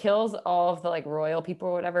 He kills all of the like royal people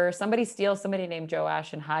or whatever. Somebody steals somebody named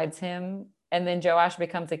Joash and hides him. And then Joash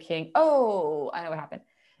becomes a king. Oh, I know what happened.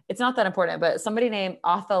 It's not that important, but somebody named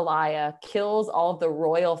Athaliah kills all of the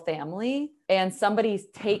royal family and somebody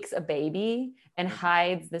takes a baby and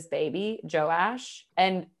hides this baby, Joash,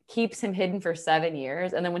 and keeps him hidden for 7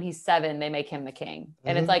 years. And then when he's 7, they make him the king.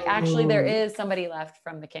 And it's like, actually, there is somebody left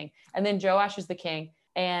from the king. And then Joash is the king.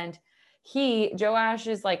 And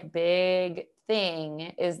Joash's like big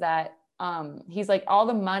thing is that he's like all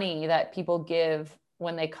the money that people give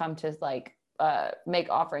when they come to like make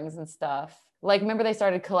offerings and stuff. Like, remember they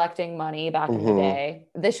started collecting money back in the day?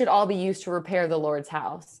 This should all be used to repair the Lord's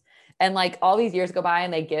house. And like all these years go by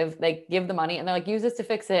and they give the money and they're like, use this to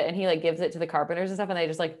fix it. And he like gives it to the carpenters and stuff and they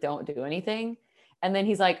just like don't do anything. And then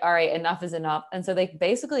he's like, all right, enough is enough. And so they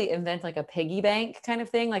basically invent like a piggy bank kind of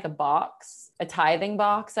thing, like a box, a tithing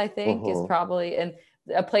box, I think is probably in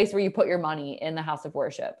a place where you put your money in the house of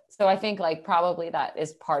worship. So I think like probably that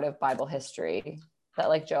is part of Bible history that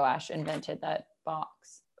like Joash invented that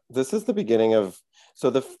box. This is the beginning of, so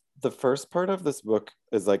the first part of this book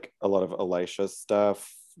is like a lot of Elisha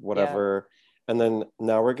stuff, whatever. Yeah. And then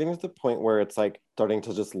now we're getting to the point where it's like starting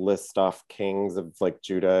to just list off kings of like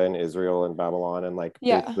Judah and Israel and Babylon and like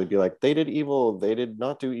basically be like, they did evil, they did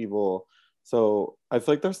not do evil. So I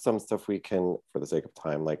feel like there's some stuff we can, for the sake of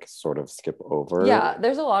time, like sort of skip over. Yeah,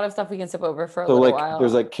 there's a lot of stuff we can skip over for a So little like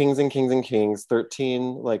there's while. like kings and kings and kings,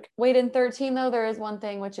 13, like Wait, in 13 though, there is one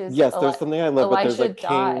thing which is yes, there's something I love, but there's Elisha like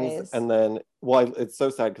kings, dies. and then it's so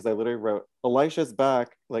sad because I literally wrote Elisha's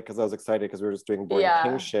back, like because I was excited because we were just doing boring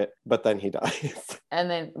king Yeah. shit, but then he dies.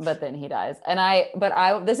 But then he dies.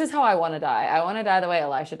 This is how I want to die. I want to die the way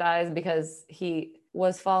Elisha dies because he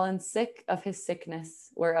was fallen sick of his sickness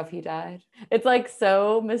whereof he died. It's like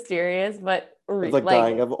so mysterious, but It's like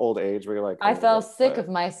dying of old age where you're like, I oh, fell like sick what of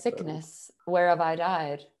my happened? sickness whereof I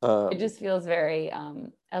died. It Um, just feels very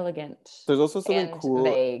elegant there's also something and cool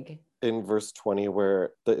vague. in verse 20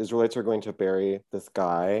 where the Israelites are going to bury this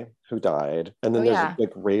guy who died. And Oh then there's yeah.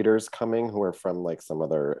 like raiders coming who are from like some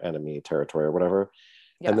other enemy territory or whatever.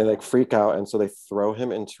 And Yeah. they like freak out. And so they throw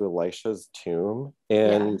him into Elisha's tomb Yeah.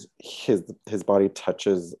 and his body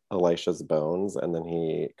touches Elisha's bones and then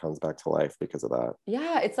he comes back to life because of that.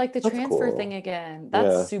 Yeah, it's like the That's transfer thing cool. again.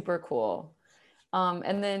 That's Yeah. super cool.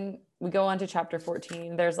 And then we go on to chapter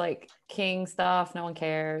 14. There's like king stuff, no one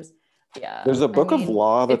cares. Yeah. There's a I book of mean,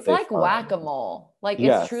 law that it's they like find. whack-a-mole. Like it's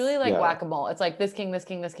Yes. truly like Yeah. whack-a-mole. It's like this king, this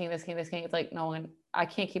king, this king, this king, this king. It's like no one, I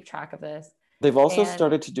can't keep track of this. They've also And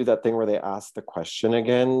started to do that thing where they ask the question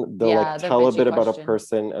again. They'll like yeah, the tell a bitchy bit about a question.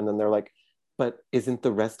 person and then they're like, but isn't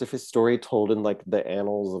the rest of his story told in like the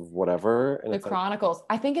annals of whatever? And The it's like, Chronicles.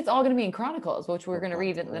 I think it's all going to be in Chronicles, which we're oh, going to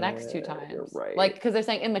read in the next two you're times. right. Like, because they're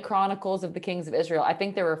saying in the Chronicles of the Kings of Israel. I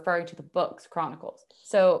think they're referring to the books, Chronicles.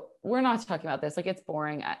 So we're not talking about this. Like, it's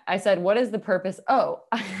boring. I said, what is the purpose? Oh,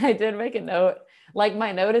 I did make a note. Like,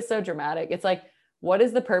 my note is so dramatic. It's like, what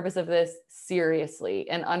is the purpose of this seriously?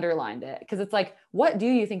 And underlined it. Because it's like, what do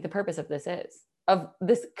you think the purpose of this is? Of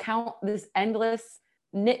this endless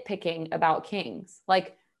nitpicking about kings?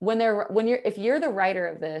 Like, if you're the writer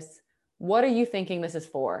of this, what are you thinking this is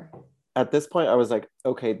for? At this point, I was like,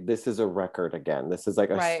 okay, this is a record again. This is like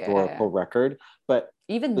a Right. historical record. But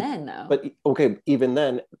Even then, though. but okay, even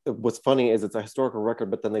then, what's funny is it's a historical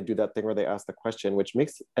record, but then they do that thing where they ask the question, which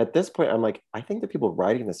makes at this point, I'm like, I think the people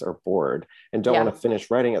writing this are bored and don't want Yeah. to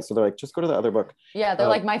finish writing it. So they're like, just go to the other book. Yeah. They're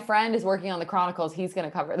like, my friend is working on the Chronicles. He's going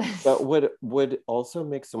to cover this. But would also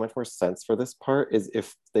make so much more sense for this part is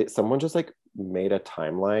if someone just like made a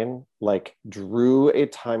timeline, like drew a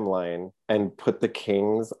timeline and put the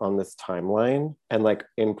kings on this timeline, and like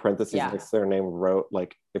in parentheses Yeah. next to their name wrote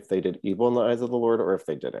like if they did evil in the eyes of the Lord or if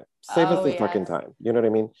they didn't. Save us Oh, the fucking yes. time. You know what I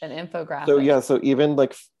mean? An So infographic. yeah, so even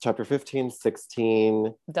like chapter 15,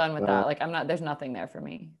 16, Done with that. Like, there's nothing there for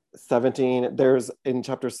me. 17, there's in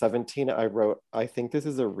chapter 17 I wrote, I think this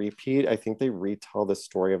is a repeat. I think they retell the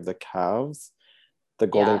story of the calves, the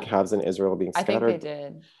golden Yeah. calves in Israel being I think they scattered.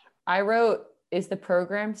 did. I wrote, is the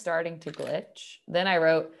program starting to glitch? Then I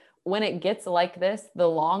wrote, when it gets like this, the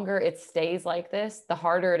longer it stays like this, the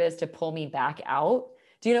harder it is to pull me back out.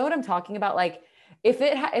 Do you know what I'm talking about? Like, if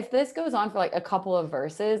this goes on for like a couple of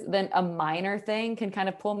verses, then a minor thing can kind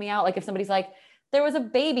of pull me out. Like if somebody's like, there was a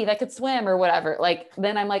baby that could swim or whatever, like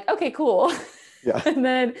then I'm like, okay, cool. Yeah. And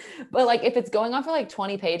then, but like if it's going on for like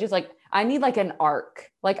 20 pages, like I need like an arc.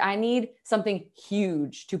 Like I need something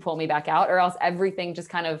huge to pull me back out, or else everything just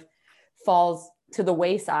kind of falls to the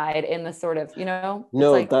wayside in the sort of, it's No,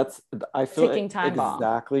 like that's, I feel ticking time bomb.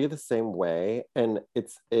 exactly the same way. And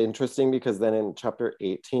it's interesting because then in chapter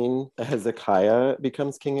 18, Hezekiah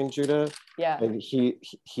becomes king in Judah. Yeah. And he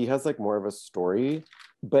has like more of a story,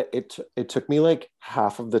 but it took me like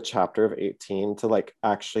half of the chapter of 18 to like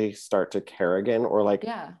actually start to care again or like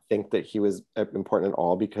Yeah. think that he was important at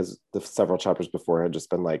all, because the several chapters before had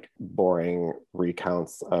just been like boring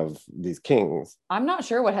recounts of these kings. I'm not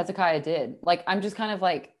sure what Hezekiah did. Like, I'm just kind of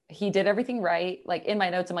like, he did everything right. Like in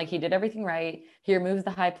my notes, I'm like, he did everything right. He removes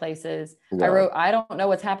the high places. Yeah. I wrote, I don't know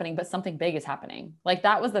what's happening, but something big is happening. Like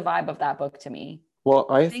that was the vibe of that book to me. Well,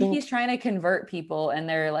 I think he's trying to convert people and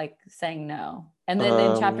they're like saying no. And then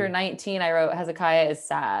in chapter 19, I wrote, Hezekiah is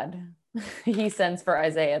sad. He sends for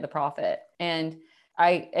Isaiah the prophet. And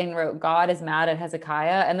I wrote, God is mad at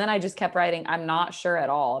Hezekiah. And then I just kept writing, I'm not sure at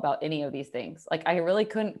all about any of these things. Like I really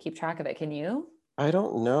couldn't keep track of it. Can you? I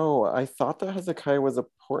don't know. I thought that Hezekiah was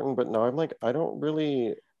important, but now I'm like, I don't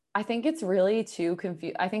really. I think it's really too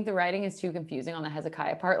confused. I think the writing is too confusing on the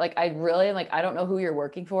Hezekiah part. Like I really like, I don't know who you're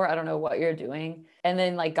working for. I don't know what you're doing. And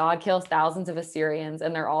then like God kills thousands of Assyrians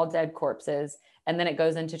and they're all dead corpses. And then it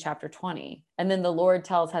goes into chapter 20. And then the Lord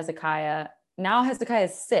tells Hezekiah, now Hezekiah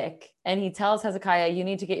is sick. And he tells Hezekiah, you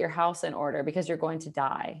need to get your house in order because you're going to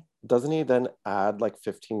die. Doesn't he then add like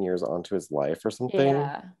 15 years onto his life or something?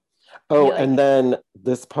 Yeah. Oh, and then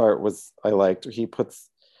this part was, I liked,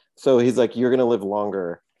 so he's like, you're going to live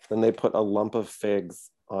longer. Then they put a lump of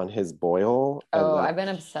figs on his boil, and Oh, that I've been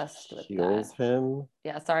obsessed with heals that. him.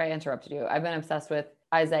 Yeah, sorry I interrupted you. I've been obsessed with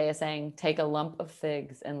Isaiah saying, take a lump of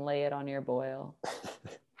figs and lay it on your boil.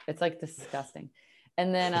 It's like disgusting.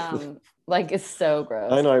 And then like it's so I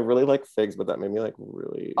gross. know, I really like figs, but that made me like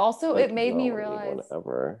really Also, like it made me not want to eat realize, one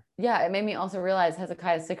ever. yeah, it made me also realize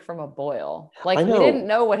Hezekiah's sick from a boil. I Like we didn't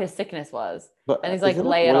know, know what his sickness was. And but he's like, isn't a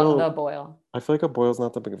lay it on the boil? boil. I feel like a boil's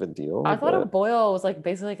not that big of a deal, I thought a but boil was like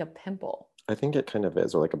basically like a pimple. I think it kind of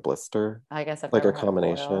is, or like a blister, I guess I've like a never had a boil.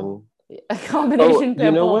 combination. A Oh, combination you know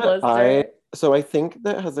pimple what? blister. So I think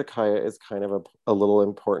that Hezekiah is kind of a little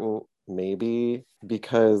important, maybe,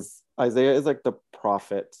 because Isaiah is like the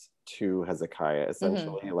prophet to Hezekiah,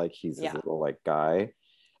 essentially. Mm-hmm. Like he's his Yeah. little like guy.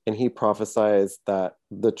 And he prophesies that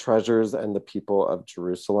the treasures and the people of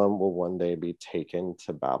Jerusalem will one day be taken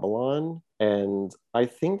to Babylon. And I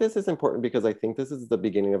think this is important because I think this is the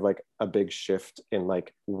beginning of like a big shift in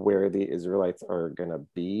like where the Israelites are gonna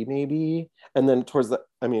be, maybe. And then towards the,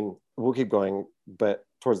 I mean, we'll keep going, but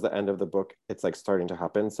towards the end of the book, it's like starting to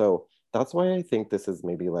happen. So that's why I think this is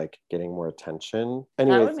maybe like getting more attention. That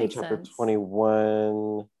Anyway, would so make chapter sense.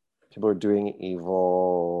 21, people are doing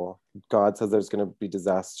evil. God says there's going to be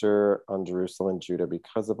disaster on Jerusalem and Judah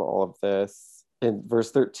because of all of this. In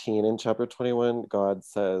verse 13 in chapter 21, God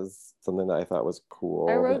says something that I thought was cool.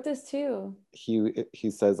 I wrote this too. He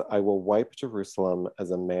says, I will wipe Jerusalem as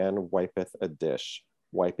a man wipeth a dish,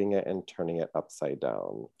 wiping it and turning it upside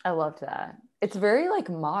down. I loved that. It's very like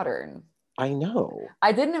modern. I know.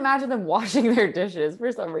 I didn't imagine them washing their dishes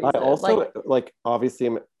for some I reason. also like obviously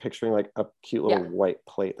I'm picturing like a cute little Yeah. white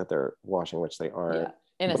plate that they're washing, which they aren't. Yeah,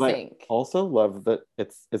 in a But I sink. also love that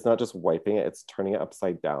it's not just wiping it, it's turning it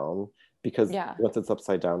upside down, because Yeah. once it's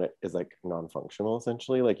upside down, it is like non-functional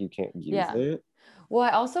essentially. Like you can't use Yeah. it. Well,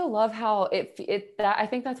 I also love how it that I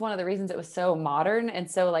think that's one of the reasons it was so modern and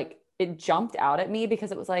so like it jumped out at me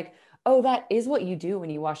because it was like, oh, that is what you do when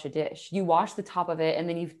you wash a dish. You wash the top of it and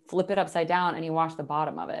then you flip it upside down and you wash the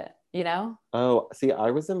bottom of it, you know? Oh, see, I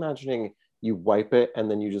was imagining you wipe it and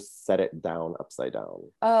then you just set it down upside down.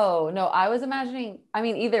 Oh, no, I was imagining, I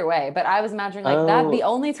mean, either way, but I was imagining like that. The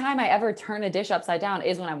Oh, only time I ever turn a dish upside down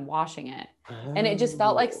is when I'm washing it. And it just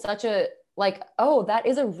felt like oh. such a, like, oh, that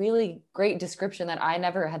is a really great description that I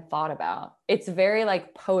never had thought about. It's very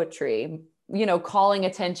like poetry, you know, calling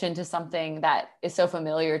attention to something that is so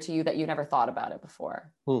familiar to you that you never thought about it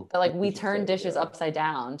before. But like That's we turn interesting. dishes Yeah, upside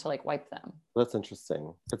down to like wipe them. that's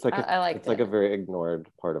interesting. It's like I liked it's like a it. very ignored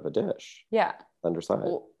part of a dish, Yeah. underside.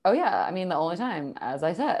 Well, oh yeah. I mean, the only time, as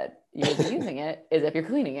I said, you would be using it is if you're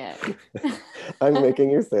cleaning it. I'm making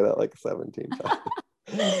you say that like 17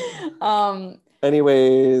 times. um,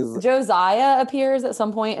 Anyways, Josiah appears at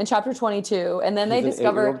some point in chapter 22, and then he's they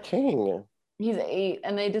an 8-year-old discover king. he's 8,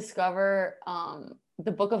 and they discover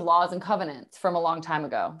the book of laws and covenants from a long time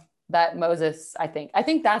ago that Moses, I think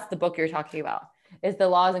that's the book you're talking about, is the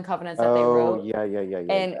laws and covenants that they Oh, wrote. yeah.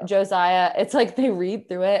 And Josiah, it's like they read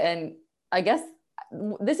through it, and I guess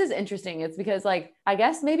this is interesting. It's because like I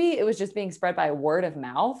guess maybe it was just being spread by word of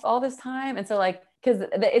mouth all this time, and so like because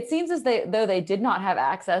it seems as though they did not have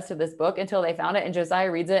access to this book until they found it, and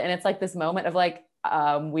Josiah reads it, and it's like this moment of like,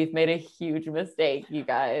 we've made a huge mistake, you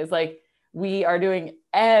guys. Like we are doing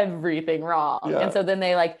everything wrong, Yeah. and so then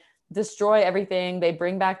they like destroy everything. They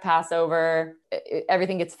bring back Passover.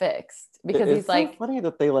 Everything gets fixed because It's he's so like, funny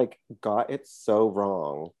that they like got it so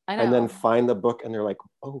wrong I and then know. find the book and they're like,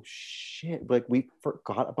 oh shit, like we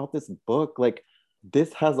forgot about this book. Like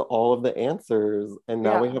this has all of the answers and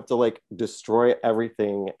now we Yeah. have to like destroy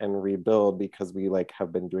everything and rebuild because we like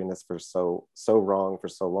have been doing this for so wrong for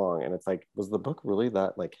so long. And it's like, was the book really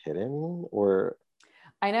that like hidden, or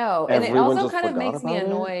I know. And it everyone also just kind of forgot makes me about it?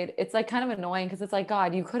 annoyed. It's like kind of annoying because it's like,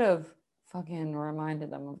 God, you could have fucking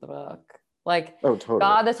reminded them of the book. Like, Oh, totally.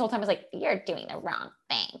 God, this whole time is like, you're doing the wrong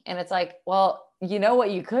thing. And it's like, well, you know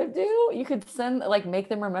what you could do? You could make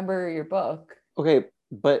them remember your book. Okay,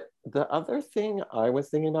 but the other thing I was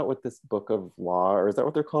thinking about with this book of law, or is that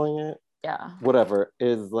what they're calling it? Yeah. Whatever,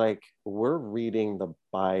 is like we're reading the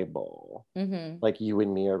Bible. Mm-hmm. Like you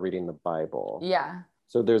and me are reading the Bible. Yeah.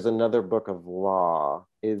 So there's another book of law.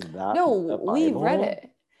 Is that the No, we read Bible? it.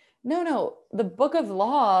 No. The book of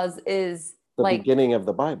laws is The like, beginning of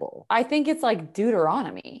the Bible. I think it's like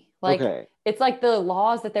Deuteronomy. Like Okay. it's like the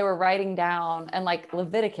laws that they were writing down, and like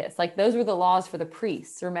Leviticus. Like those were the laws for the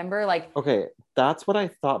priests. Remember? Like Okay. That's what I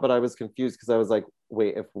thought, but I was confused because I was like,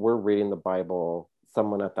 wait, if we're reading the Bible,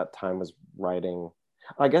 someone at that time was writing.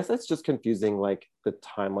 I guess it's just confusing, like the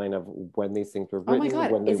timeline of when these things were oh my written,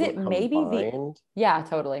 God, when they is were it maybe the combined. yeah,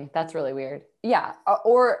 totally. That's really weird. Yeah.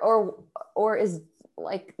 Or is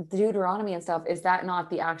like Deuteronomy and stuff, is that not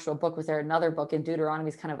the actual book? Was there another book, and Deuteronomy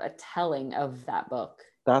is kind of a telling of that book?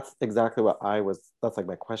 That's exactly what that's like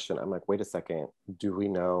my question. I'm like, wait a second, do we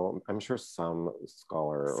know? I'm sure some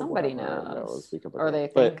scholar or Somebody whatever knows. knows, We could look or it up. they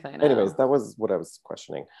But think they anyways, know. that was what I was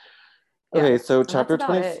questioning. Yeah, Okay, so and that's chapter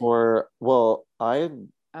about it. 24. Well, I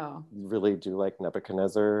Oh, really do like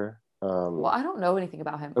Nebuchadnezzar. well, I don't know anything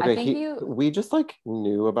about him. I Okay, think you. we just like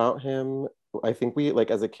knew about him. I think we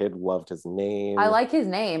like as a kid loved his I name. like his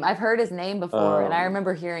name. I've heard his name before, and I Um,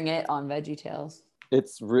 remember hearing it on Veggie Tales.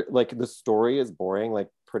 like the story is boring, like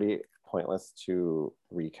pretty pointless to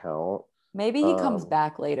recount. Maybe he comes Um,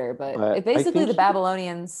 back later, but but it I basically think the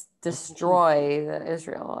Babylonians I think he destroy the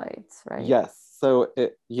Israelites, right? yes. So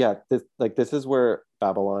this is where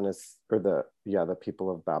Babylon is, or the people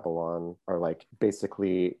of Babylon are like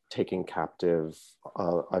basically taking captive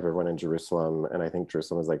everyone in Jerusalem, and I think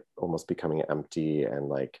Jerusalem is like almost becoming empty and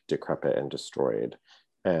like decrepit and destroyed.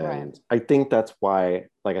 Right. And I think that's why,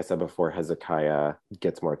 like I said before, Hezekiah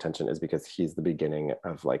gets more attention is because he's the beginning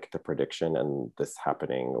of like the prediction and this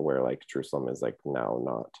happening where like Jerusalem is like now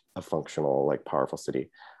not a functional, like powerful city.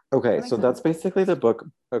 Okay, That makes so that's sense. basically the book.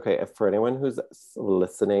 Okay, for anyone who's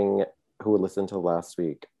listening, who listened to last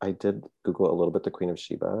week, I did Google a little bit the Queen of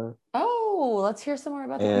Sheba, Oh, let's hear some more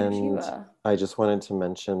about the Queen of and Sheba. I just wanted to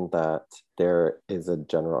mention that there is a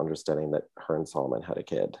general understanding that her and Solomon had a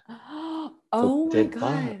kid. So Oh my did that.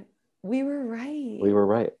 God. We were We right. were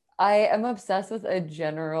right. I am obsessed with a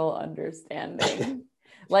general understanding.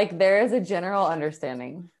 Like there is a general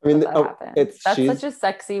understanding I mean, that happened. it's That's such she's a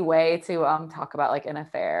sexy way to talk about like an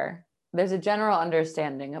affair. There's a general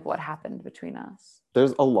understanding of what happened between us.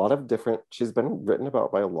 there's a lot of different. She's been written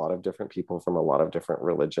about by a lot of different people from a lot of different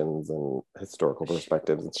religions and historical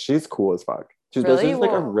perspectives. She's cool as fuck. She's Really? basically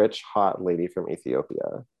like a Well, rich, hot lady from Ethiopia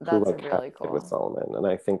who that's like had really a kid with cool. Solomon, and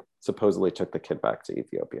I think supposedly took the kid back to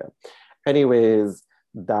Ethiopia. Anyways,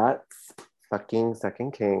 that's fucking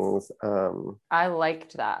Second Kings. I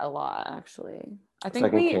liked that a lot, actually. I think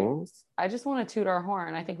Second Kings. I just want to toot our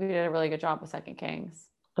horn. I think we did a really good job with Second Kings.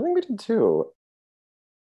 I think we did too.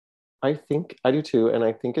 I think I do too, and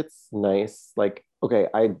I think it's nice. Like, okay,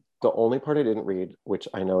 the only part I didn't read, which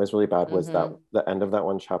I know is really bad, was that Mm-hmm. the end of that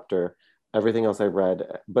one chapter. Everything else I read,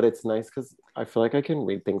 but it's nice because I feel like I can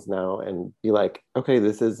read things now and be like, okay,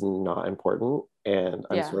 this is not important, and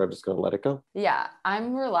I'm Yeah. sort of just going to let it go. Yeah.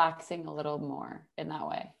 I'm relaxing a little more in that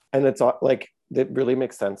way. And it's like it really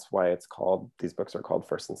makes sense why these books are called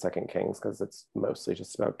First and Second Kings because it's mostly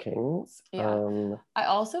just about kings. Yeah. I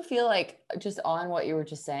also feel like just on what you were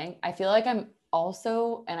just saying, I feel like I'm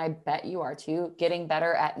also, and I bet you are too, getting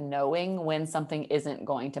better at knowing when something isn't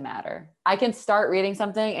going to matter. I can start reading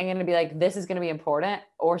something and going to be like, this is going to be important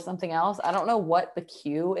or something else. I don't know what the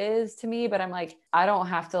cue is to me, but I'm like, I don't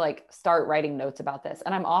have to like start writing notes about this.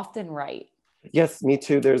 And I'm often right. Yes, me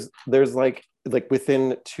too. There's like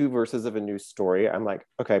within two verses of a new story, I'm like,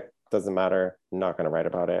 okay, doesn't matter. Not gonna write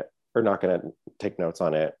about it or not gonna take notes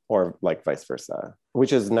on it, or like vice versa,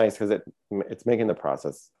 which is nice because it's making the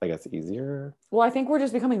process, I guess, easier. Well, I think we're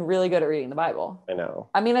just becoming really good at reading the Bible. I know.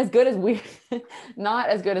 I mean, as good as we, not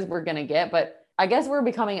as good as we're going to get, but I guess we're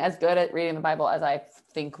becoming as good at reading the Bible as I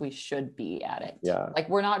think we should be at it. Yeah. Like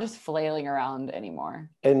we're not just flailing around anymore.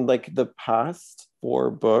 And like the past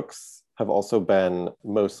four books have also been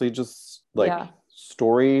mostly just like Yeah.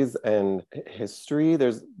 stories and history.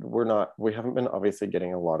 We haven't been obviously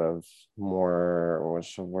getting a lot of more,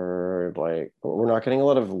 what's the word, like we're not getting a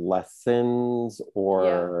lot of lessons,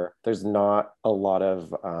 or there's not a lot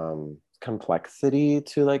of complexity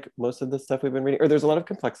to like most of the stuff we've been reading, or there's a lot of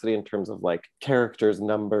complexity in terms of like characters,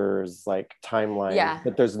 numbers, like timelines,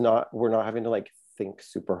 but we're not having to like think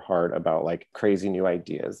super hard about like crazy new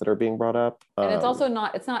ideas that are being brought up. And it's also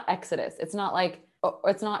it's not Exodus. It's not like,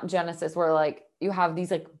 it's not Genesis where like you have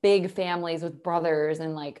these like big families with brothers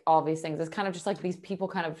and like all these things. It's kind of just like these people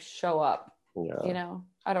kind of show up,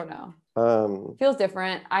 I don't know. Feels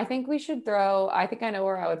different. I think I think I know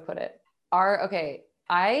where I would put it.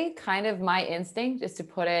 My instinct is to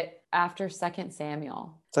put it after Second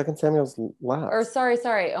Samuel. Second Samuel's last. Or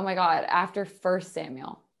sorry. Oh my God. After First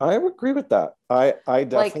Samuel. I would agree with that. I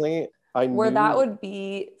definitely, where that would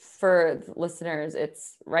be for listeners.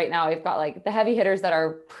 It's right now we've got like the heavy hitters that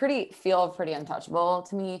are feel pretty untouchable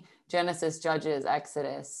to me. Genesis, Judges,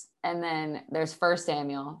 Exodus. And then there's First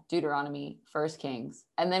Samuel, Deuteronomy, First Kings.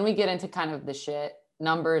 And then we get into kind of the shit.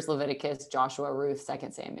 Numbers, Leviticus, Joshua, Ruth,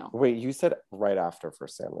 Second Samuel. Wait, you said right after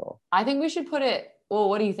First Samuel. I think we should put it, well,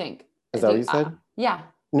 what do you think? Is that what you said? Yeah.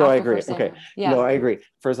 No, I agree. Okay. Yeah. No, I agree.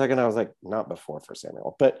 For a second, I was like, not before First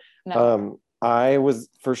Samuel, but no. I was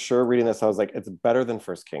for sure reading this. I was like, it's better than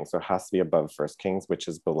First Kings, so it has to be above First Kings, which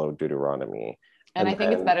is below Deuteronomy. And And I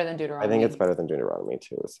think it's then better than I think it's Deuteronomy. better than Deuteronomy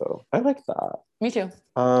too. So I like that. Me too.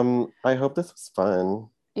 I hope this was fun.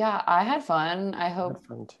 Yeah, I had fun. I I had hope.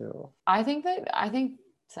 fun too. I think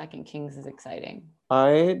Second Kings is exciting.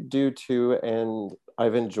 I do too, and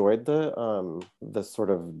I've enjoyed the sort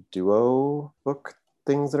of duo book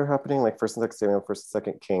things that are happening, like First and Second Samuel, First and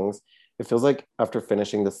Second Kings. It feels like after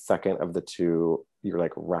finishing the second of the two, you're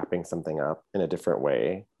like wrapping something up in a different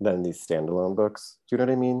way than these standalone books. Do you know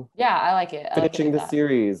what I mean? Yeah, I like it. I like it Finishing like the that.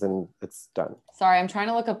 series and it's done. Sorry, I'm trying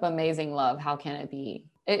to look up Amazing Love. How can it be?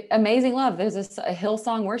 Amazing Love. There's a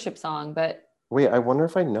Hillsong worship song, but Wait, I wonder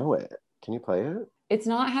if I know it. Can you play it? it's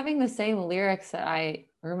not having the same lyrics that I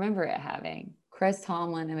remember it having. Chris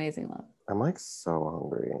Tomlin, Amazing Love. I'm like so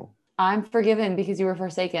hungry. I'm forgiven because you were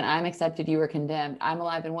forsaken. I'm accepted, you were condemned. I'm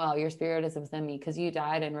alive and well. Your spirit is within me because you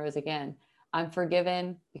died and rose again. I'm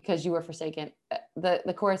forgiven because you were forsaken.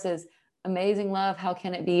 The chorus is amazing love. How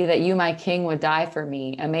can it be that you, my king, would die for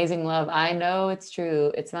me? Amazing love. I know it's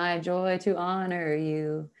true. It's my joy to honor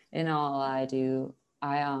you in all I do.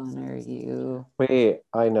 I honor you. Wait,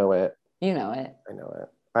 I know it. You know it. I know it.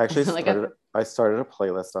 I actually Like a started a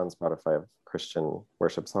playlist on Spotify of Christian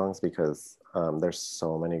worship songs because there's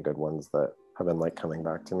so many good ones that have been like coming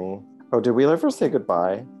back to me. Oh, did we ever say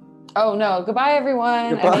goodbye? Oh no. Goodbye,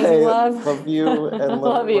 everyone. Goodbye. Amazing love. Love you and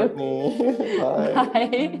love Love you. Courtney. Bye.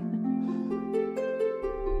 Bye.